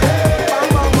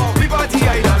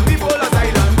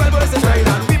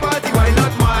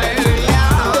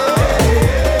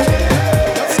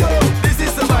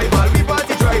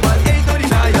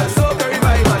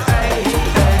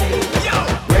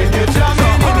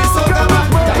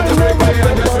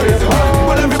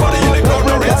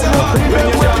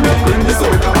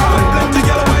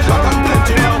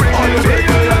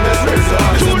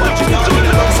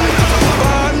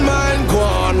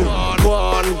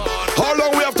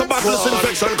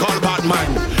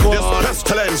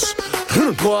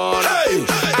 Hey,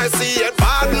 I see a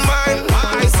bad mind,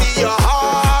 I see your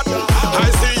heart, I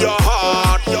see your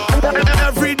heart.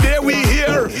 Every day we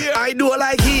hear, I do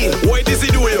like he. Why does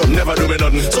he do you? Never do me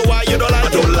nothing. So why you don't like? I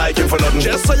don't like him for nothing.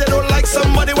 Just so you don't like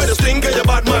somebody with a stink in your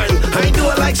bad mind. I do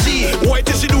like she. Why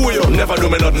does she do you? Never do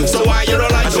me nothing. So why you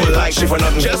don't like? I don't like she for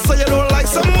nothing. Just so you don't like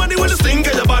somebody with a stink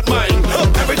in your bad mind.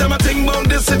 Every time I think about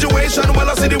this situation, well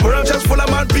I see the world just full of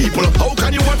mad people. How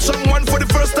can you watch someone for the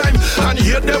first time and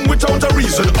hear them without a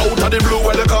reason? Out of the blue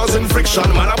where they're causing friction.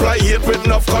 Man apply hate with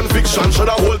enough conviction. Should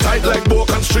I hold tight like boa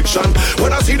constriction?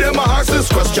 When I see them I ask this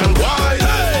question, why?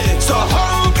 Hey. So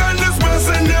how can this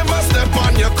person never step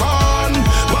on your con?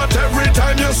 But every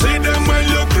time you see them when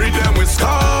you greet them with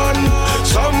scorn,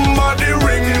 somebody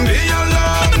ring the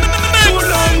alarm.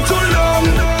 Too long,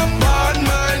 bad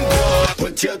mind.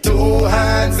 Put your 2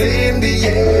 hands in the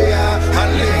air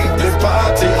and lift the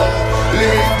party up,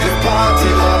 lift the party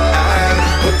up. And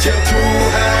put your 2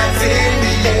 hands in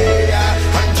the air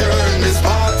and turn this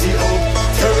party up,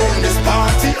 turn this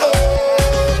party up.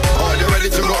 Are you ready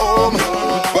to go home?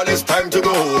 Well, it's time to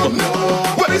go home.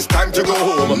 Well, it's time to go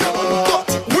home. But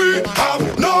we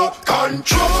have no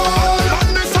control.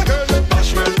 Badness again,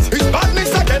 bashment. It's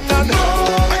badness again and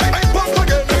I pop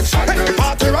again. Excitement.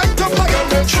 Party right up again.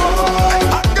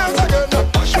 Hot girls again,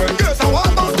 bashment. Girls I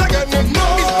want those again.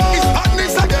 It's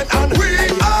badness again and we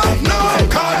have no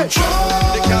control.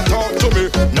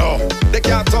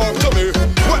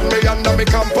 me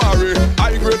Campari.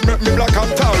 I grade make me black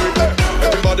and tarry.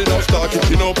 Everybody now start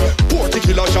kicking up. 40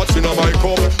 killer shots in a my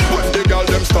cup. When the girl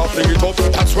them start dig it up,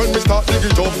 that's when me start dig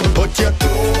it up. Put your 2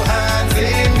 hands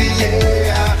in the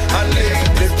air and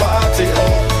lift the party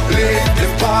up. Lift the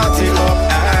party up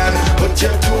and put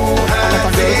your 2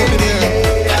 hands in the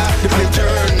air and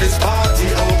turn this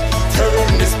party up.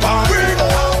 Turn this party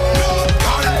up.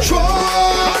 Control.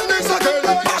 And this again,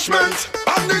 bashment.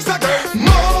 And this again,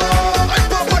 more.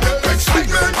 Hype up again,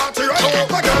 excitement. Party right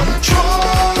up again.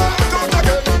 Control. Don't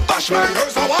again, bashment.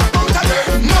 Here's how I want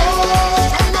again. More.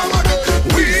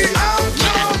 We have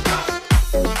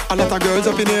a lot of girls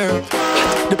up in here.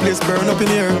 The place burn up in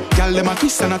here. Girl, them a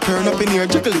twist and a turn up in here.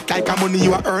 Juggle it like a money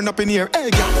you a earn up in here. Hey,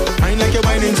 girl, wine like you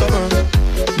whining summer.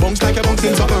 Bounce like you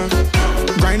bouncing summer.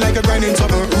 Grind like a grinding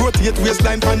summer. Rotate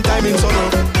waistline pan time in summer.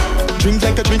 Drink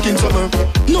like a drinking summer.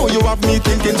 No, you have me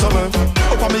thinking summer.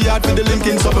 Up on me yard with the link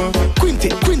in summer. Quint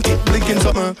it, blinking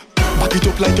summer. Back it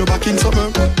up like you're back in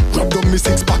summer. Grab down me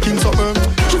 6 pack in summer.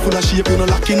 You full of shape, you no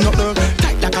lacking nothing.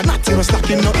 Tight like a knot, you no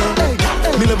slacking nothing. Hey,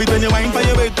 me love it when you wine for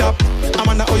your weight top. I'm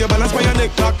on how you balance by your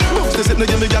neck back. Bounce the sit, no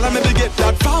give me gal and maybe get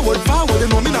that. Forward, you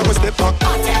know me now go step back.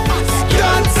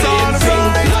 Dance all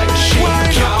right.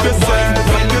 Wine up yourself,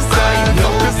 when you say no.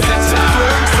 Dance all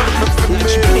right.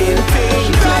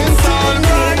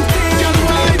 Girl,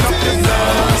 wine up your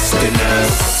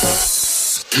nastiness.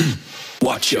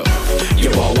 Watch you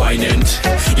are whining,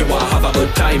 you are have a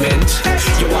good time and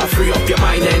you are free up your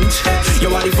mind and you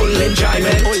are the full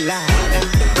enjoyment.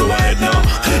 Go ahead now,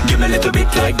 give me a little bit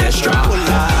like Destra.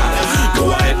 Go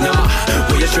ahead now,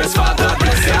 will you stress for God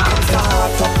bless ya.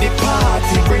 Start up the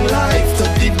party, bring life to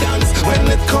the dance. When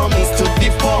it comes to the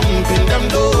pumping, them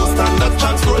don't stand a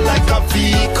chance. Roll like a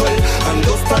vehicle and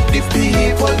don't stop the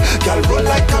people. Girl, roll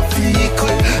like a vehicle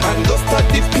and don't stop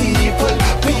the people.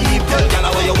 Girl,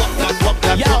 how you walk that, walk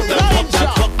that, walk that, walk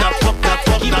that, walk that, walk that,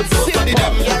 walk that, don't study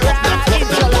them. Walk that, walk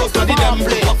that, don't study them.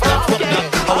 Walk that, walk that,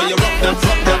 how you rock that,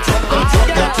 rock that, rock that,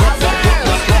 rock that, rock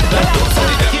that, rock that, don't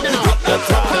study them. Rock that,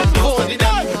 rock that, don't study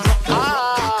them.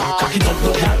 Back it up, no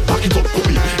girl, back it up for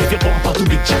me. If you bump out to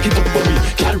me, jack it up for me.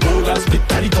 Girl, roll and split,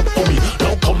 carry it up for me.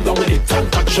 Now come down with it and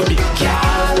touch me.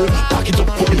 Girl, back it up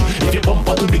for me. If you bump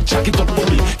out to me, jack it up for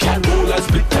me. Girl, roll and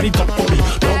split, carry it up for me.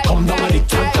 Now come down with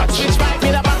it and touch me.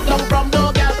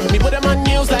 Me put them on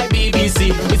news like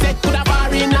BBC. Me say could have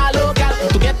foreign a local.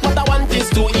 To get what I want is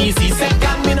too easy.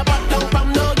 Second, me no put down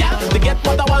from no gal. To get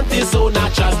what I want is so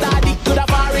natural. Study could have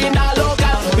foreign a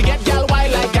local. We get gal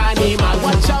wild like animal.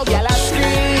 Watch out, gal a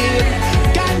scream.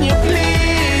 Can you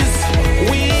please?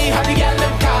 We have the gal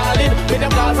them calling. With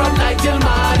them call from night till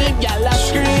morning. Gal a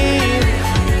scream.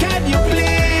 Can you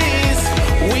please?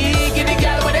 We give the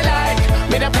gal what they like.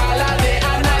 Me them call all day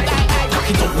and night. Back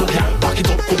it up, no gal, back it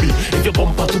up for me. If you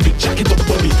bump out to big jack it up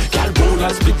for me. Girl, roll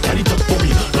and split, carry it up for me.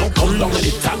 Now come down with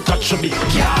it and touch me.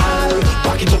 Girl,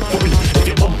 back it up for me. If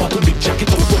you bump out to big jack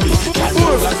it up for me. Girl,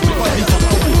 roll and split, carry it up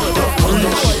for me. Now come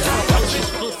down with it and touch me.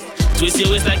 Twist your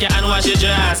waist like your hand wash your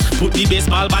dress. Put the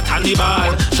baseball bat on the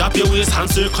ball. Drop your waist, hand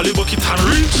circle the bucket and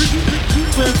reach.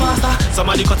 Twerk faster.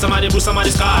 Somebody cut, somebody bruise, somebody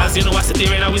scars. You know I sit here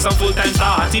right now with some full-time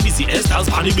star. TBC hairstyles,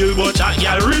 pan the billboard, chat,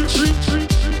 y'all reach.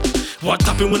 What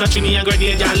happen when a Trini and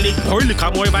grenade y'all lick? Pour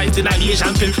liquor more vibes in a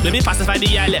Asian film. Let me pacify the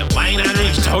y'all let wine and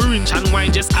rich. Orange and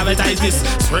wine just advertise this.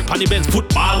 Smirk on the Benz,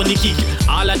 football when they kick.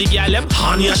 All of the y'all them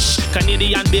honey ash.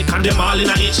 Canadian bacon them all in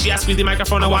a hit. She ask me the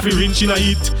microphone and waffy rinse in a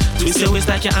heat. Twist your waist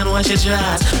like your hand wash your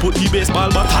dress. Put the baseball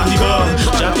bat on the ball.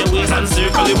 Drop your waist and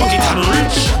circle the bucket and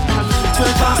reach.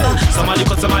 Twerk faster. Somebody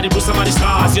cut, somebody bruise, somebody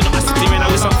scars. You know I sit here right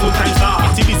now with some full-time star.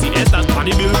 TBC hairstyles, on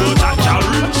the billboard and y'all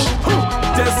reach.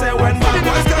 Just say when bad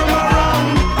boys come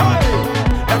around,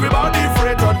 hey, everybody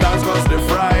afraid to dance cause they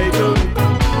frightened.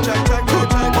 Check,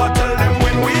 but tell them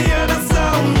when we hear the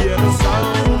sound, we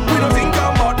don't think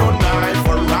about no knife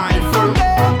or rifle.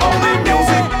 All the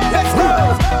music, let's go.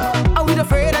 Are we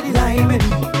afraid of the liming?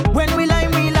 When we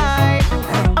line, we lie.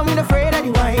 Are we afraid of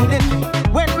the whining?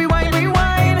 When we whine, we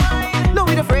whine. No,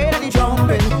 we afraid of the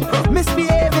jumping.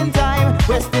 Misbehaving time.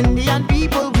 West Indian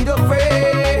people, we don't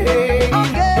afraid.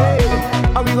 Okay.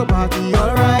 We go party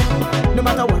alright, no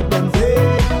matter what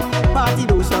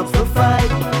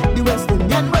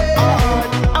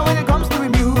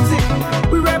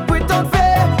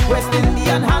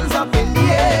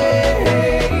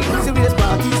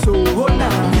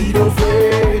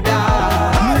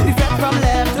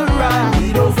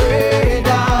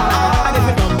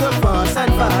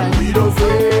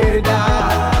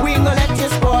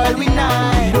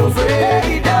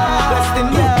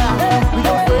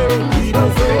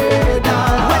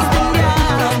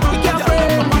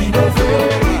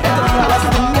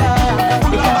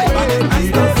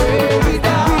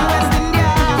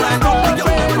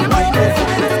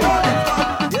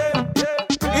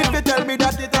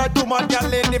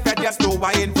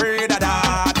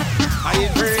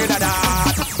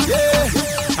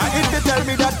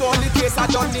place I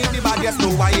don't need the baddest, no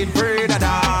I ain't afraid of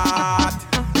that.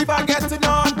 If I get it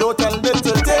on, don't tell me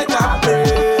to take a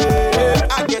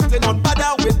break. I get it on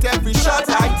better with every shot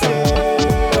I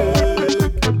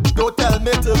take. Don't tell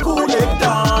me to cool it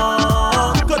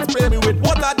down. Don't spray me with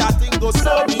water, that thing go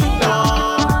slow me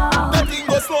down. That thing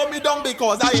go slow me down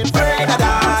because I ain't afraid of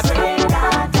that.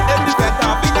 In the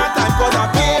better be that time cause I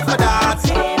pay for that.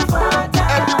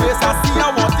 Every place I see I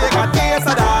want take a taste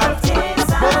of that.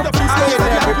 But the piece I ain't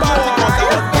every power cause I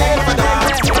want pay for that.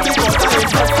 Because I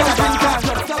ain't afraid of that.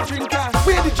 Stop drinking.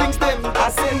 Where the drinks them? I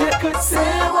say you could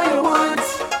say what you want.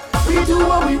 We do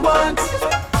what we want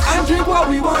and drink what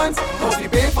we want. Cause we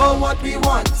pay for what we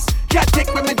want. Can't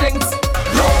take with me drinks.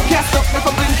 No. Can't stop me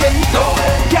from drinking. No.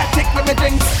 Can't take with me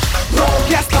drinks. No.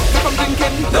 Can't stop me from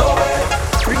drinking. No.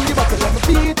 Bring the bottle and me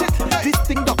beat it. This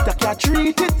thing doctor can't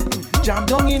treat it. Jam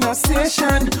down in a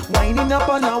station, winding up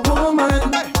on a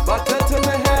woman. Bottle to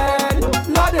my head,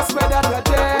 Lord I swear that I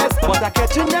dead. But I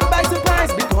catching them by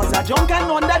surprise because I drunk and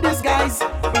under disguise.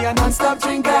 We are non-stop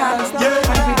drinkers,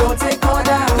 and we don't take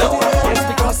order. Yes,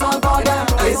 because all border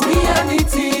is me and the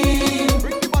team.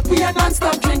 We are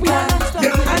non-stop drinkers,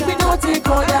 and we don't take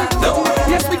order.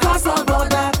 Yes, because all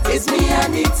border is me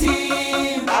and the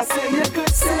team. I say you could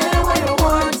say what you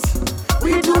want.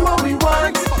 We do what we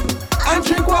want and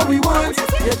drink what we want.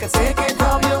 You can take it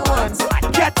how you want.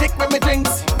 Can't take with me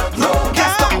drinks. No.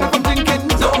 Can't stop me from drinking.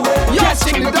 No. Can't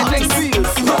take me from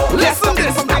drinks. No. Listen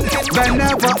this.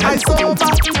 Whenever I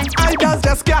sober, I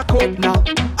just can't cope now.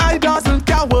 I doesn't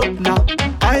care work now.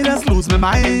 I just lose my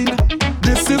mind.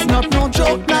 This is not no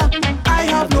joke now. I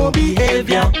have no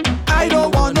behavior. I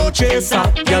don't want no chaser.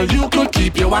 Girl, you could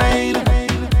keep your wine.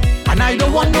 And I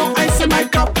don't want no ice in my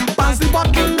cup. Pass the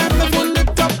bottle, let me full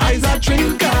it up. I's a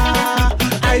drinker,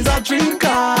 I's a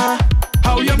drinker.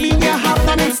 How you mean you have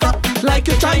none and stop? Like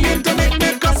you're trying to make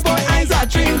me cuss, boy. I's a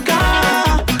drinker,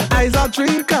 I's a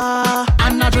drinker.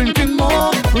 I'm not drinking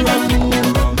more rum,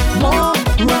 more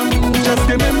rum. Just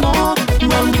give me more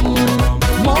rum,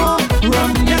 more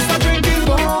rum. Yes, I'm drinking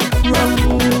more rum,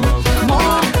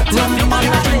 more rum. I'm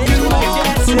not drinking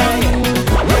more rum.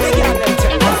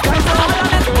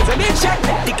 Check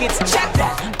that, tickets, check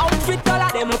that. Outfit all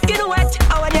of them looking wet.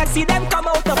 And when you see them come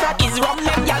out of that, is rum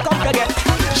them you come to get.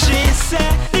 She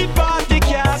said the party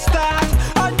can't start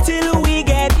until we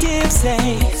get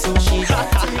tipsy. So she got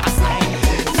tipsy.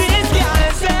 This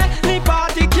girl said the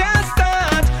party can't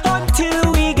start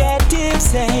until we get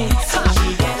tipsy.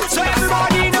 So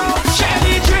everybody know, share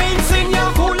the drinks in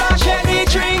your cooler, share the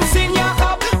drinks in your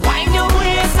cup. Wind your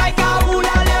waist like a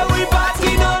hula, let we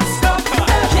party non-stop.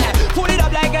 Pull it up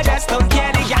like a chest. Don't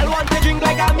care, the girl want to drink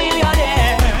like a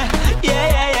millionaire. Yeah.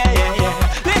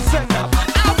 Listen up,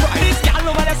 I'll buy this girl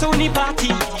over the Sony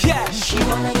party. Yeah, she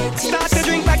wanna get tipsy. Start to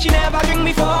drink like she never drink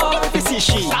before. This is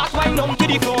she. Start wine down to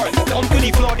the floor. Down to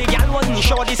the floor. The girl wasn't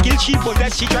sure the skill she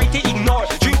possessed. She tried to ignore.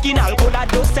 Drinking alcohol at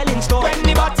those selling store. When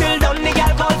the bottle down, the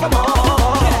girl called for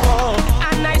more.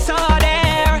 And I saw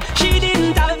there, she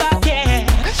didn't have a care.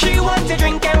 She wanted to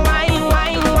drink and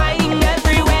wine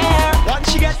everywhere. Once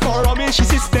she get for rum in she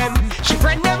system. She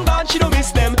friend them gone, she don't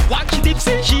miss them. Once she dips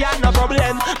in, she had no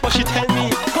problem. But she tell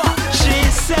me, she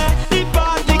said the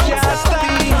party can't start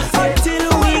until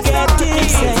we get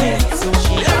tipsy. So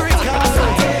she lyrical.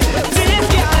 This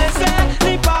girl said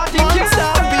the party can't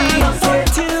start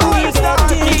until we get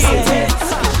tipsy.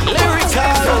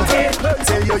 Lyrical.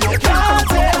 Tell you can't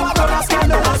tell what gonna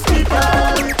scandalous people.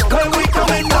 When we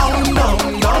coming down,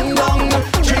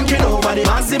 drinking over the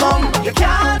maximum. You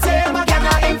can't tell my gang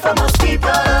infamous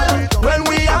people. When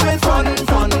we having fun,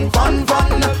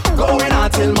 going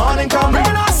out till morning come.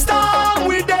 Rain or storm,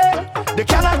 we there. They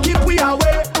cannot keep we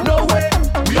away, no way.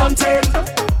 We on tape.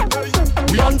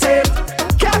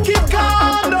 Can't keep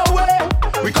calm, no way.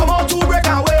 We come out to break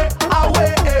away.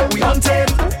 We on tape.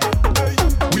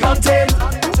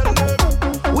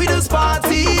 We just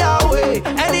party away.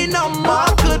 Any number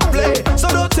could play. So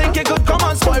don't think you could come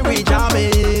and spoil we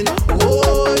jamming.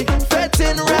 Boy,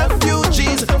 fetting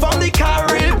refugees from the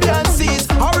Caribbean seas.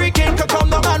 Hurricane could come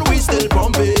down and we still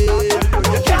pumping.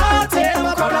 You can't tell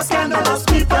my brother scandalous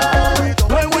people.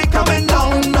 When we coming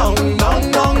down,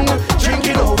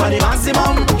 drinking over the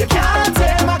maximum. You can't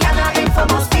tell my Ghana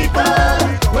infamous people.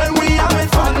 When we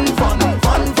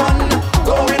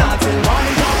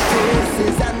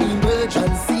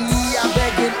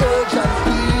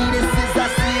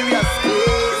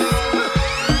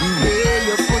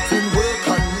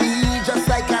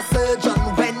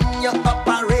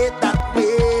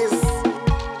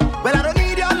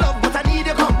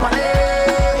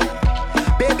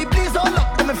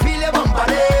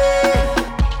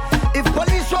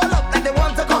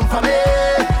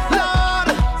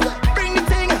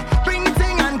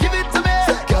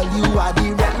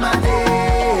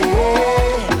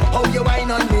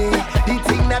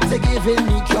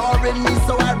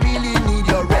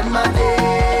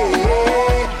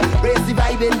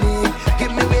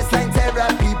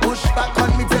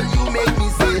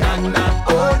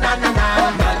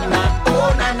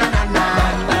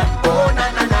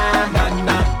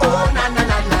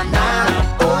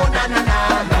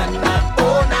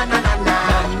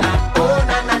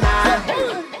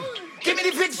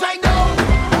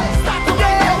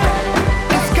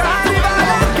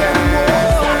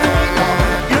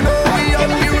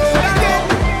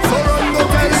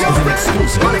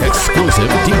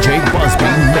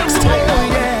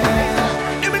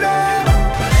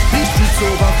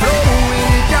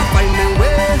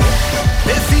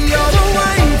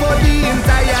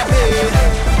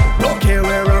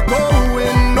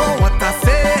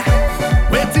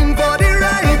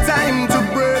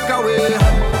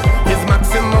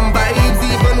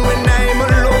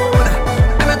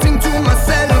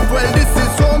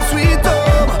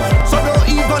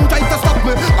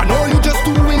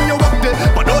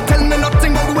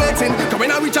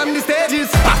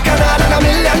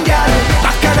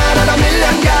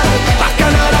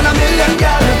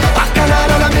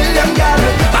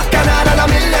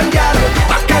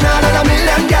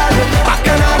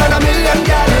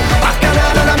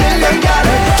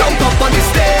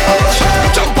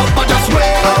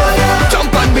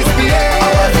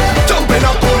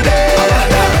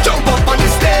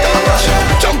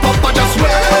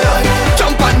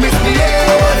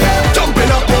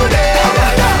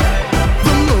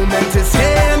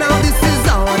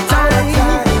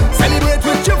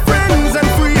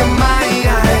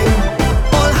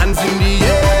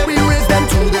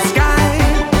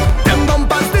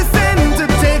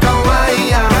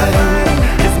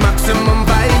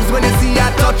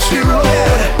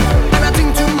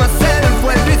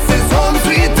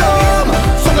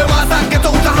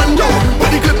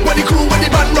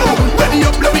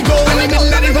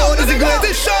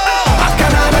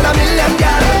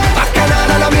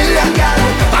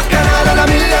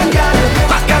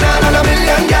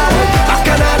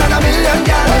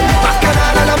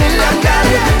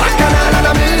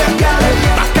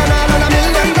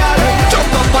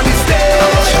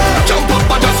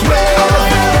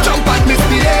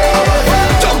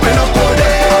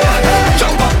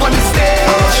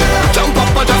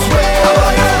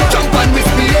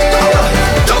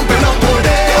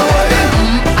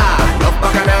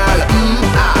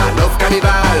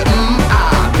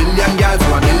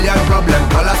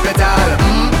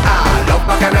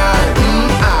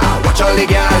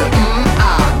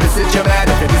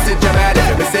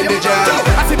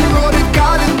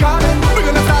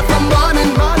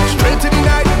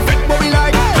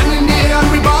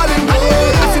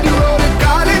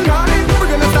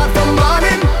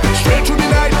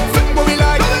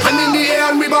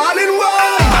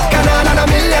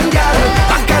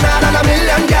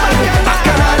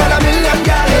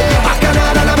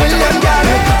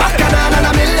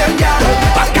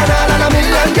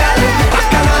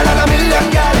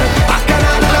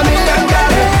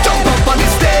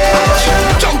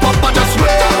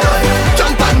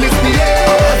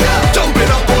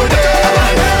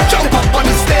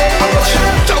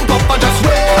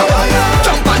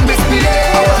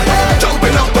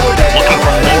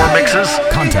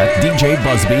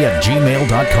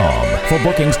djbusby@gmail.com. For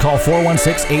bookings, call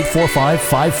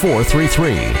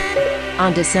 416-845-5433.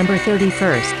 On December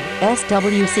 31st,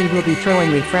 SWC will be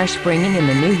throwing Refresh, bringing in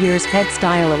the New Year's Pet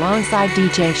Style alongside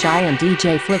DJ Shy and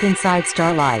DJ Flip inside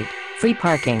Starlight. Free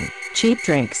parking, cheap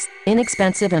drinks,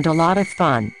 inexpensive and a lot of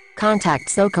fun. Contact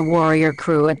Soca Warrior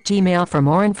Crew at Gmail for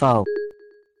more info.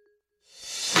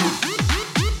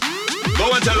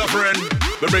 Go and tell a friend,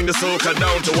 we bring the soca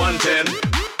down to 110.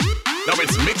 Now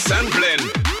it's mix and blend.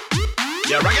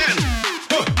 Yeah, again.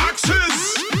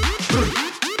 Axes.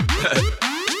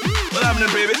 What's happening,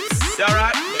 baby? You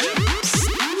alright?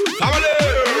 Family.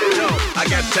 I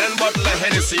got 10 bottles of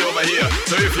Hennessy over here.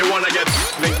 So if you wanna get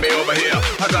link me over here.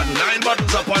 I got 9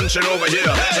 bottles of punching over here.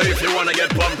 So if you wanna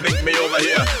get pumped, link me over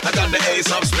here. I got the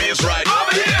Ace of Space right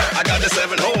over here. I got the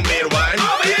 7 homemade wine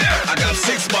over here. I got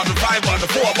 6 bottle, 5 bottle,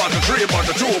 4 bottle, 3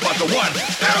 bottle, 2 bottle, 1.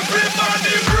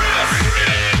 Everybody breath.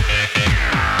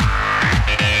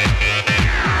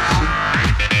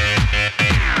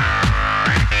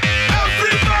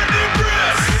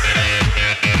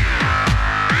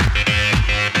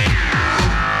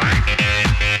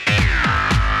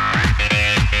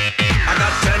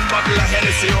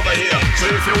 Over here, so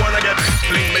if you wanna get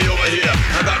bling me over here,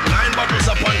 I got 9 bottles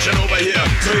of punching over here.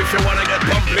 So if you wanna get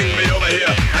pumping me over here,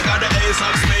 I got the Ace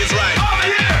of Spades right over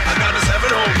here. I got the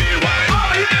 7 homemade wine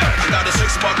over here. I got the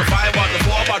 6 bottle, 5 bottle,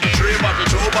 4 bottle, 3 bottle,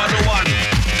 2 bottle, 1.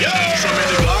 Yeah. Show me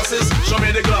the glasses, show me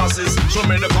the glasses, show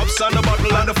me the cups and the bottle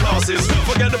and the flosses.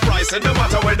 Forget the price, it no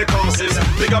matter where the cost is.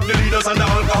 Pick up the leaders and the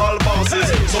alcohol bosses.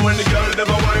 So when the girl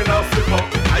never wine off flip up,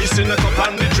 ice in the cup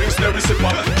and the drinks they sip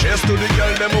up. Cheers to the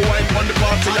girl, them wine on the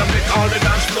party and make all the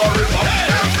dance floor rip up.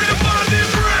 Everybody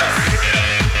breath.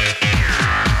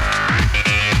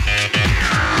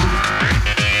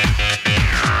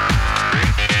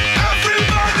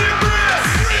 Everybody breath.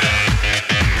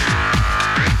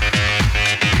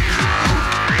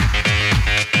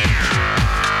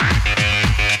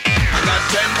 I got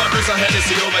 10 bottles of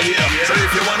Hennessy over here. So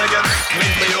if you wanna get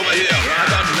link me over here. I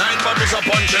got 9 bottles of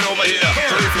punching over here.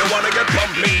 So if you wanna get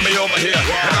pumped, link me over here. I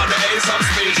got the Ace of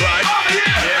Spades right.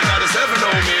 Yeah, I got the 7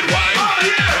 homemade wine. I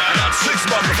got 6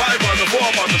 bottle, 5 bottle,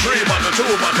 4 bottle, 3 bottle,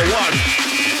 2 bottle, 1.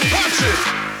 Watch it.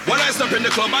 When I step in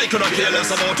the club, I could not care less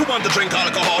about who want to drink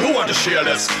alcohol, who want to share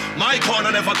less. My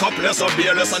corner never cupless or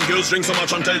beerless, and girls drink so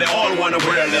much until they all want to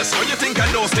wear less. Oh, you think I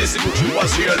know Stacey Gucci was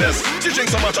fearless? She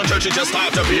drinks so much until she just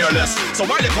start to beerless. So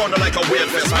while you corner like a weird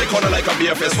fest, my corner like a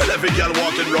beer fest, well every girl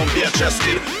walking round bare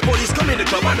chested. Police come in the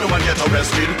club and no one get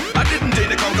arrested. I didn't take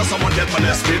the count cause someone get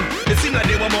molested. It seemed like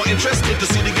they were more interested to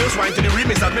see the girls wine to the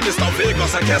remix that Minister of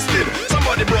Vegas and casted.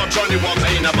 Somebody brought Johnny Walker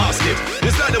in a basket.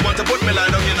 It's like they want to put me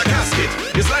lying down in a casket.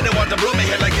 It's like they want to blow me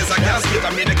head like it's a casket. I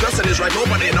mean the question is right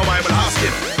over there, now I will ask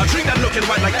it. A drink that looking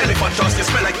white like elephant tusk, you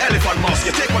smell like elephant musk.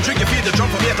 You take one drink, you feed the drum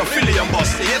from here to Philly and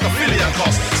bust. You hit the Philly and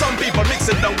cost. Some people mix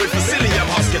it down with Brazilian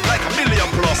husk, it like a million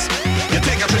plus. You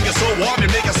take a drink, it's so warm,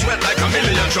 you make it sweat like a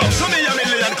million drops. Show me a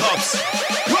million cups.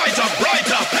 Right up,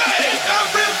 hey,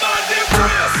 everybody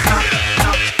press.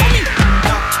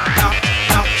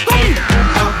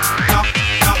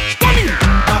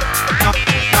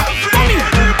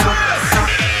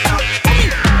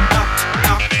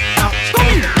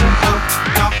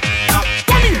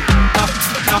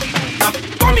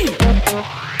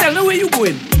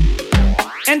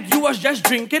 And you was just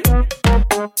drinking.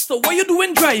 So what you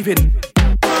doing driving?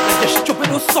 Just stupid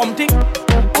or something?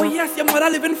 Oh yes, your mother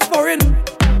living foreign.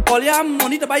 All you have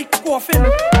money to buy coffin.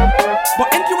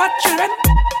 But ain't you have children?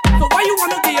 So why you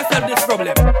wanna give yourself this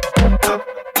problem?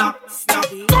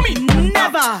 Come in.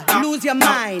 Never lose your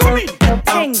mind.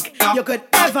 Think you could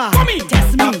ever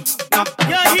test me.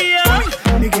 You're here.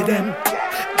 Me give them.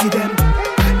 Me give them.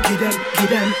 Me give them.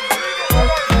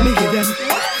 Me give them.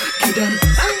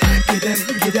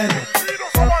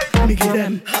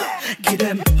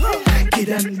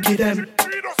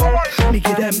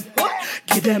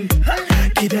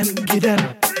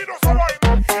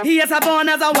 He is born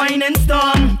as a whining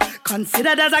storm,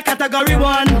 considered as a category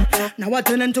 1. Now I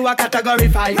turn into a category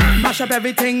 5. Mash up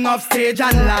everything off stage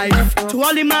and live. To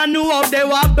all the man who up they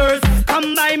were burst,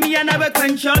 come by me and I will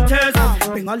quench your thirst.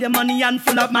 Bring all your money and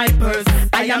fill up my purse.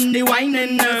 I am the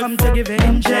whining nurse, come to give an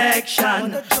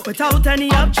injection without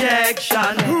any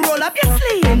objection. Roll up your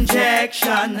sleeve.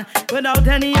 Injection without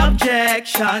any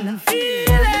objection. Feel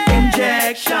it.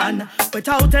 Injection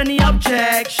without any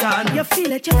objection. You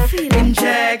feel it, you feel it.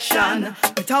 Injection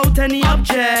without any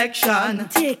objection.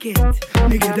 Take it.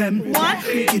 Me give them. What?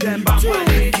 Give them.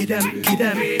 Give them. Give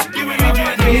them. Give me what?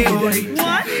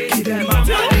 Give them. Give them.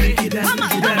 Give them.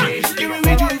 Give me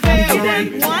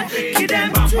what? Give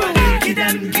them. Give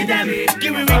them. Give them.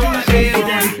 Give me what? Give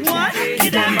them. What?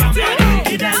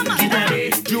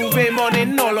 Juve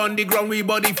morning, all on the ground, we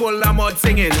body full of mud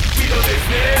singing. We do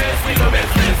business, we do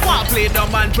business. One play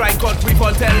dumb and try cut, we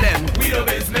for tell them. We do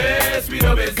business, we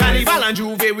do business. Carnival and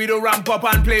Juve, we do ramp up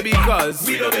and play because.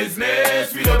 We do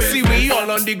business, we do business. See we all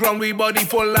on the ground, we body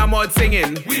full of mud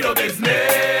singing. We do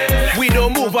business. We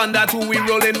don't move on that who we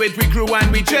rolling with, we crew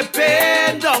and we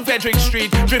tripping down Frederick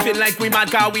Street, drifting like we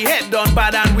mad car, we head down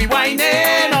bad and we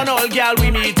whining on all gal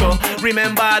we meet.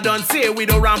 Remember I don't say we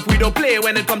don't ramp, we don't play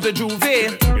when it comes to Juve.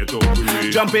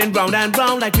 Jumping round and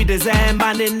round like we December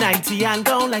and in 90 and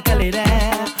gone like a lady.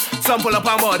 Some pull up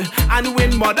a mud and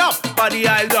wind mud up, body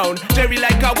aisle down. Jerry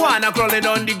like a wanna crawling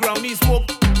on the ground, he smoke.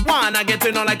 Wanna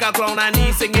getting on like a clown and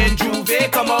he singing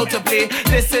Juve, come out to play.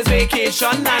 This is vacation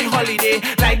and holiday.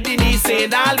 Like Denise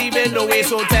said, I'll leave no way.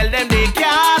 So tell them they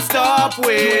can't stop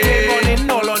way. Running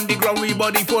all on the ground, we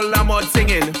body full of mud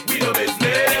singing. We do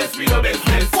business, we do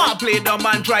business. One play dumb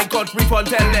and try cut brief and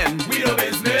tell them. We do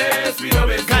business, we do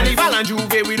business. Carnival and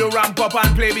Juve, we do ramp up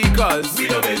and play because. We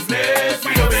do business,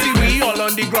 we do business. See we all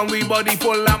on the ground, we body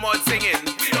full of mud singing.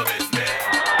 We do business.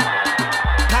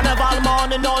 Carnival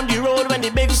morning on the road when the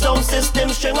big sound system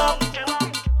string up.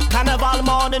 Carnival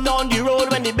morning on the road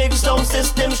when the big sound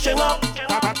system string up.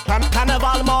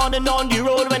 Carnival morning on the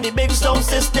road when the big sound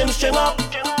system string up.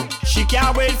 She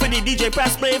can't wait for the DJ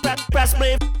press play, press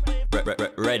play.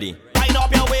 Ready. Wind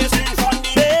up your waist in front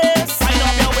the bass. Wind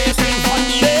up your waist in front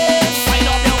the bass. Wind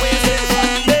up your waist in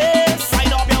front the bass.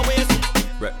 Wind up your waist.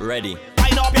 Ready.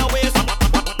 Wind up your waist.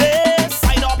 Bass.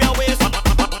 Wind up your waist.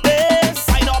 Bass.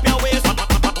 Wind up your waist.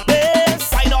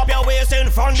 Bass. Wind up your waist in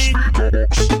front the.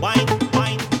 Wine.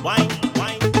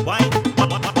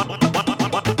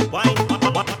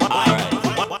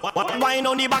 Wine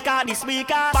on the back of the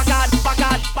speaker. Back on the back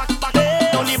of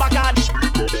on the back of the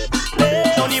speaker.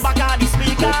 On the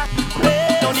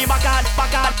back.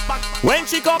 When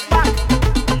she cock back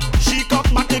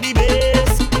to the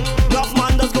bass. Love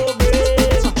man does go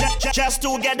brace. Just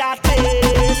to get that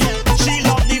taste. She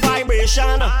love the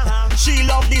vibration. She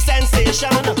love the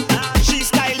sensation. She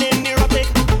styling erotic.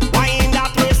 Wind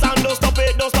that waist and don't stop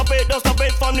it, don't stop it, don't stop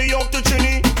it. From New York to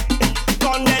Trini.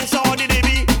 Condense all the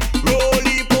DB.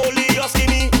 Roly poly or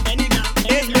skinny.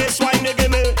 If this wine they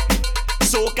give me.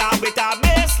 Soak up with a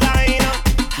baseline.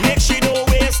 Make she don't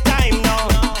waste time now.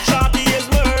 Shorty is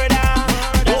murder.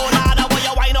 Oh nada, boy,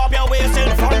 you wind up your waist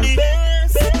in front the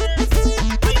bass.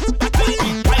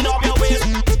 Wind up your waist.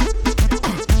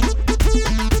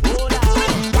 Oh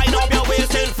nada, wind up your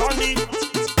waist in front the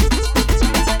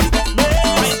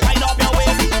bass. Wind up your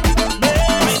waist.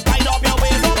 Bass. Wind up your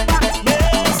waist.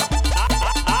 Bass.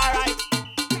 Alright.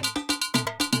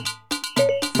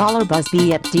 Follow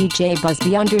Busby at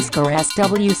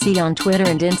DJ_Busby_SWC on Twitter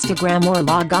and Instagram or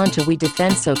log on to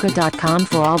WeDefendSoca.com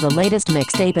for all the latest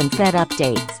mixtape and Fed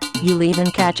updates. You'll even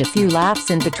catch a few laughs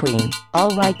in between.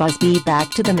 Alright Busby, back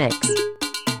to the mix.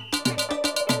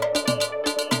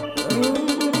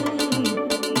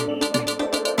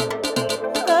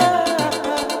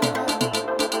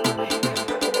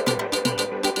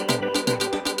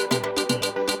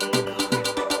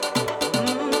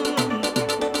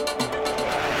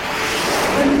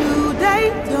 A new day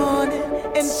dawning,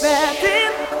 in fact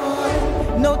in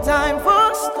calling. No time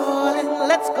for stalling.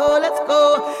 Let's go, let's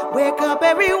go. Wake up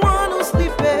everyone who's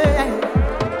sleeping.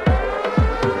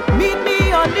 Meet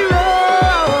me on the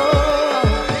road.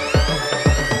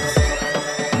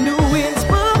 New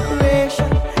inspiration,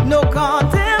 no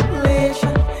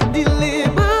contemplation,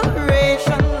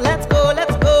 deliberation. Let's go,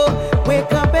 let's go.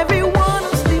 Wake up everyone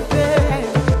who's sleeping.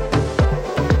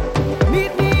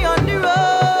 Meet me on the road.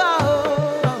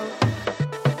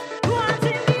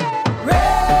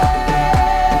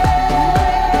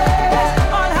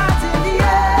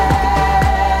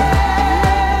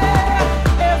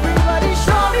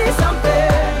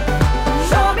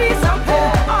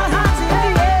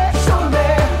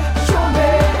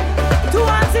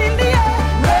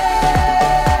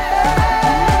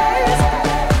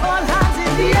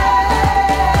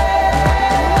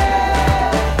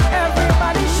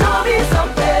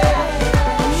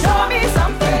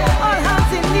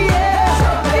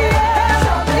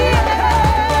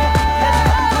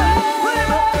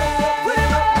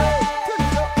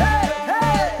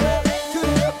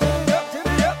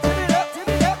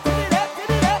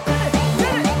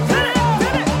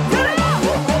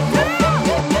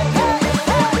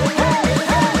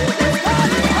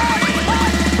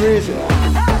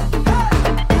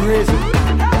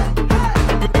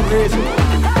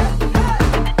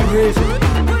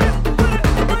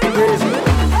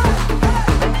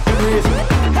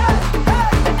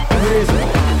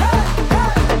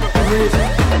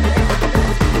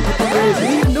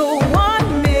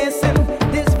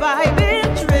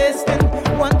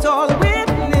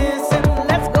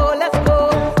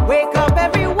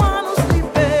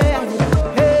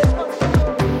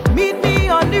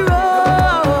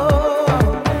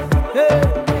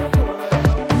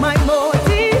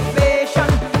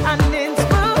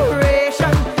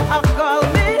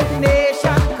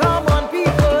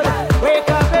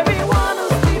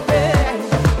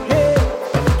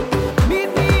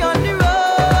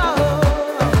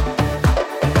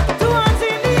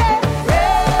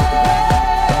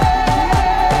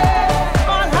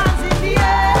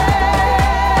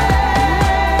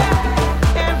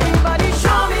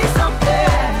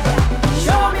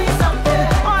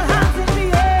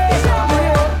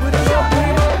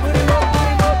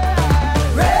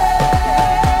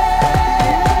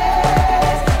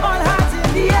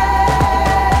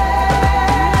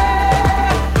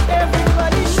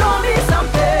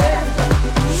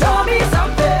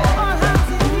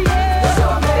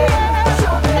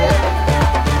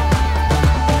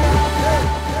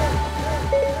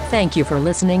 Thank you for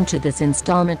listening to this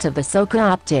installment of the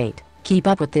Soca Update. Keep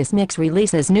up with this mix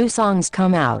release as new songs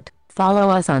come out. Follow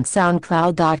us on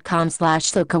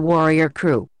soundcloud.com/Soca Warrior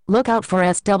Crew. Look out for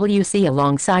SWC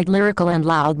alongside Lyrical and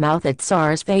Loudmouth at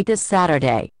SARS Fate this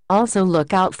Saturday. Also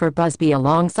look out for Busby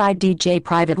alongside DJ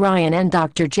Private Ryan and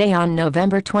Dr. J on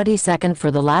November 22nd for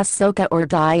the last Soca or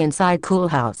Die inside Cool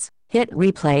House. Hit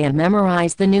replay and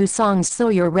memorize the new songs so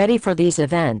you're ready for these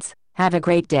events. Have a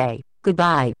great day.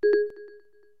 Goodbye.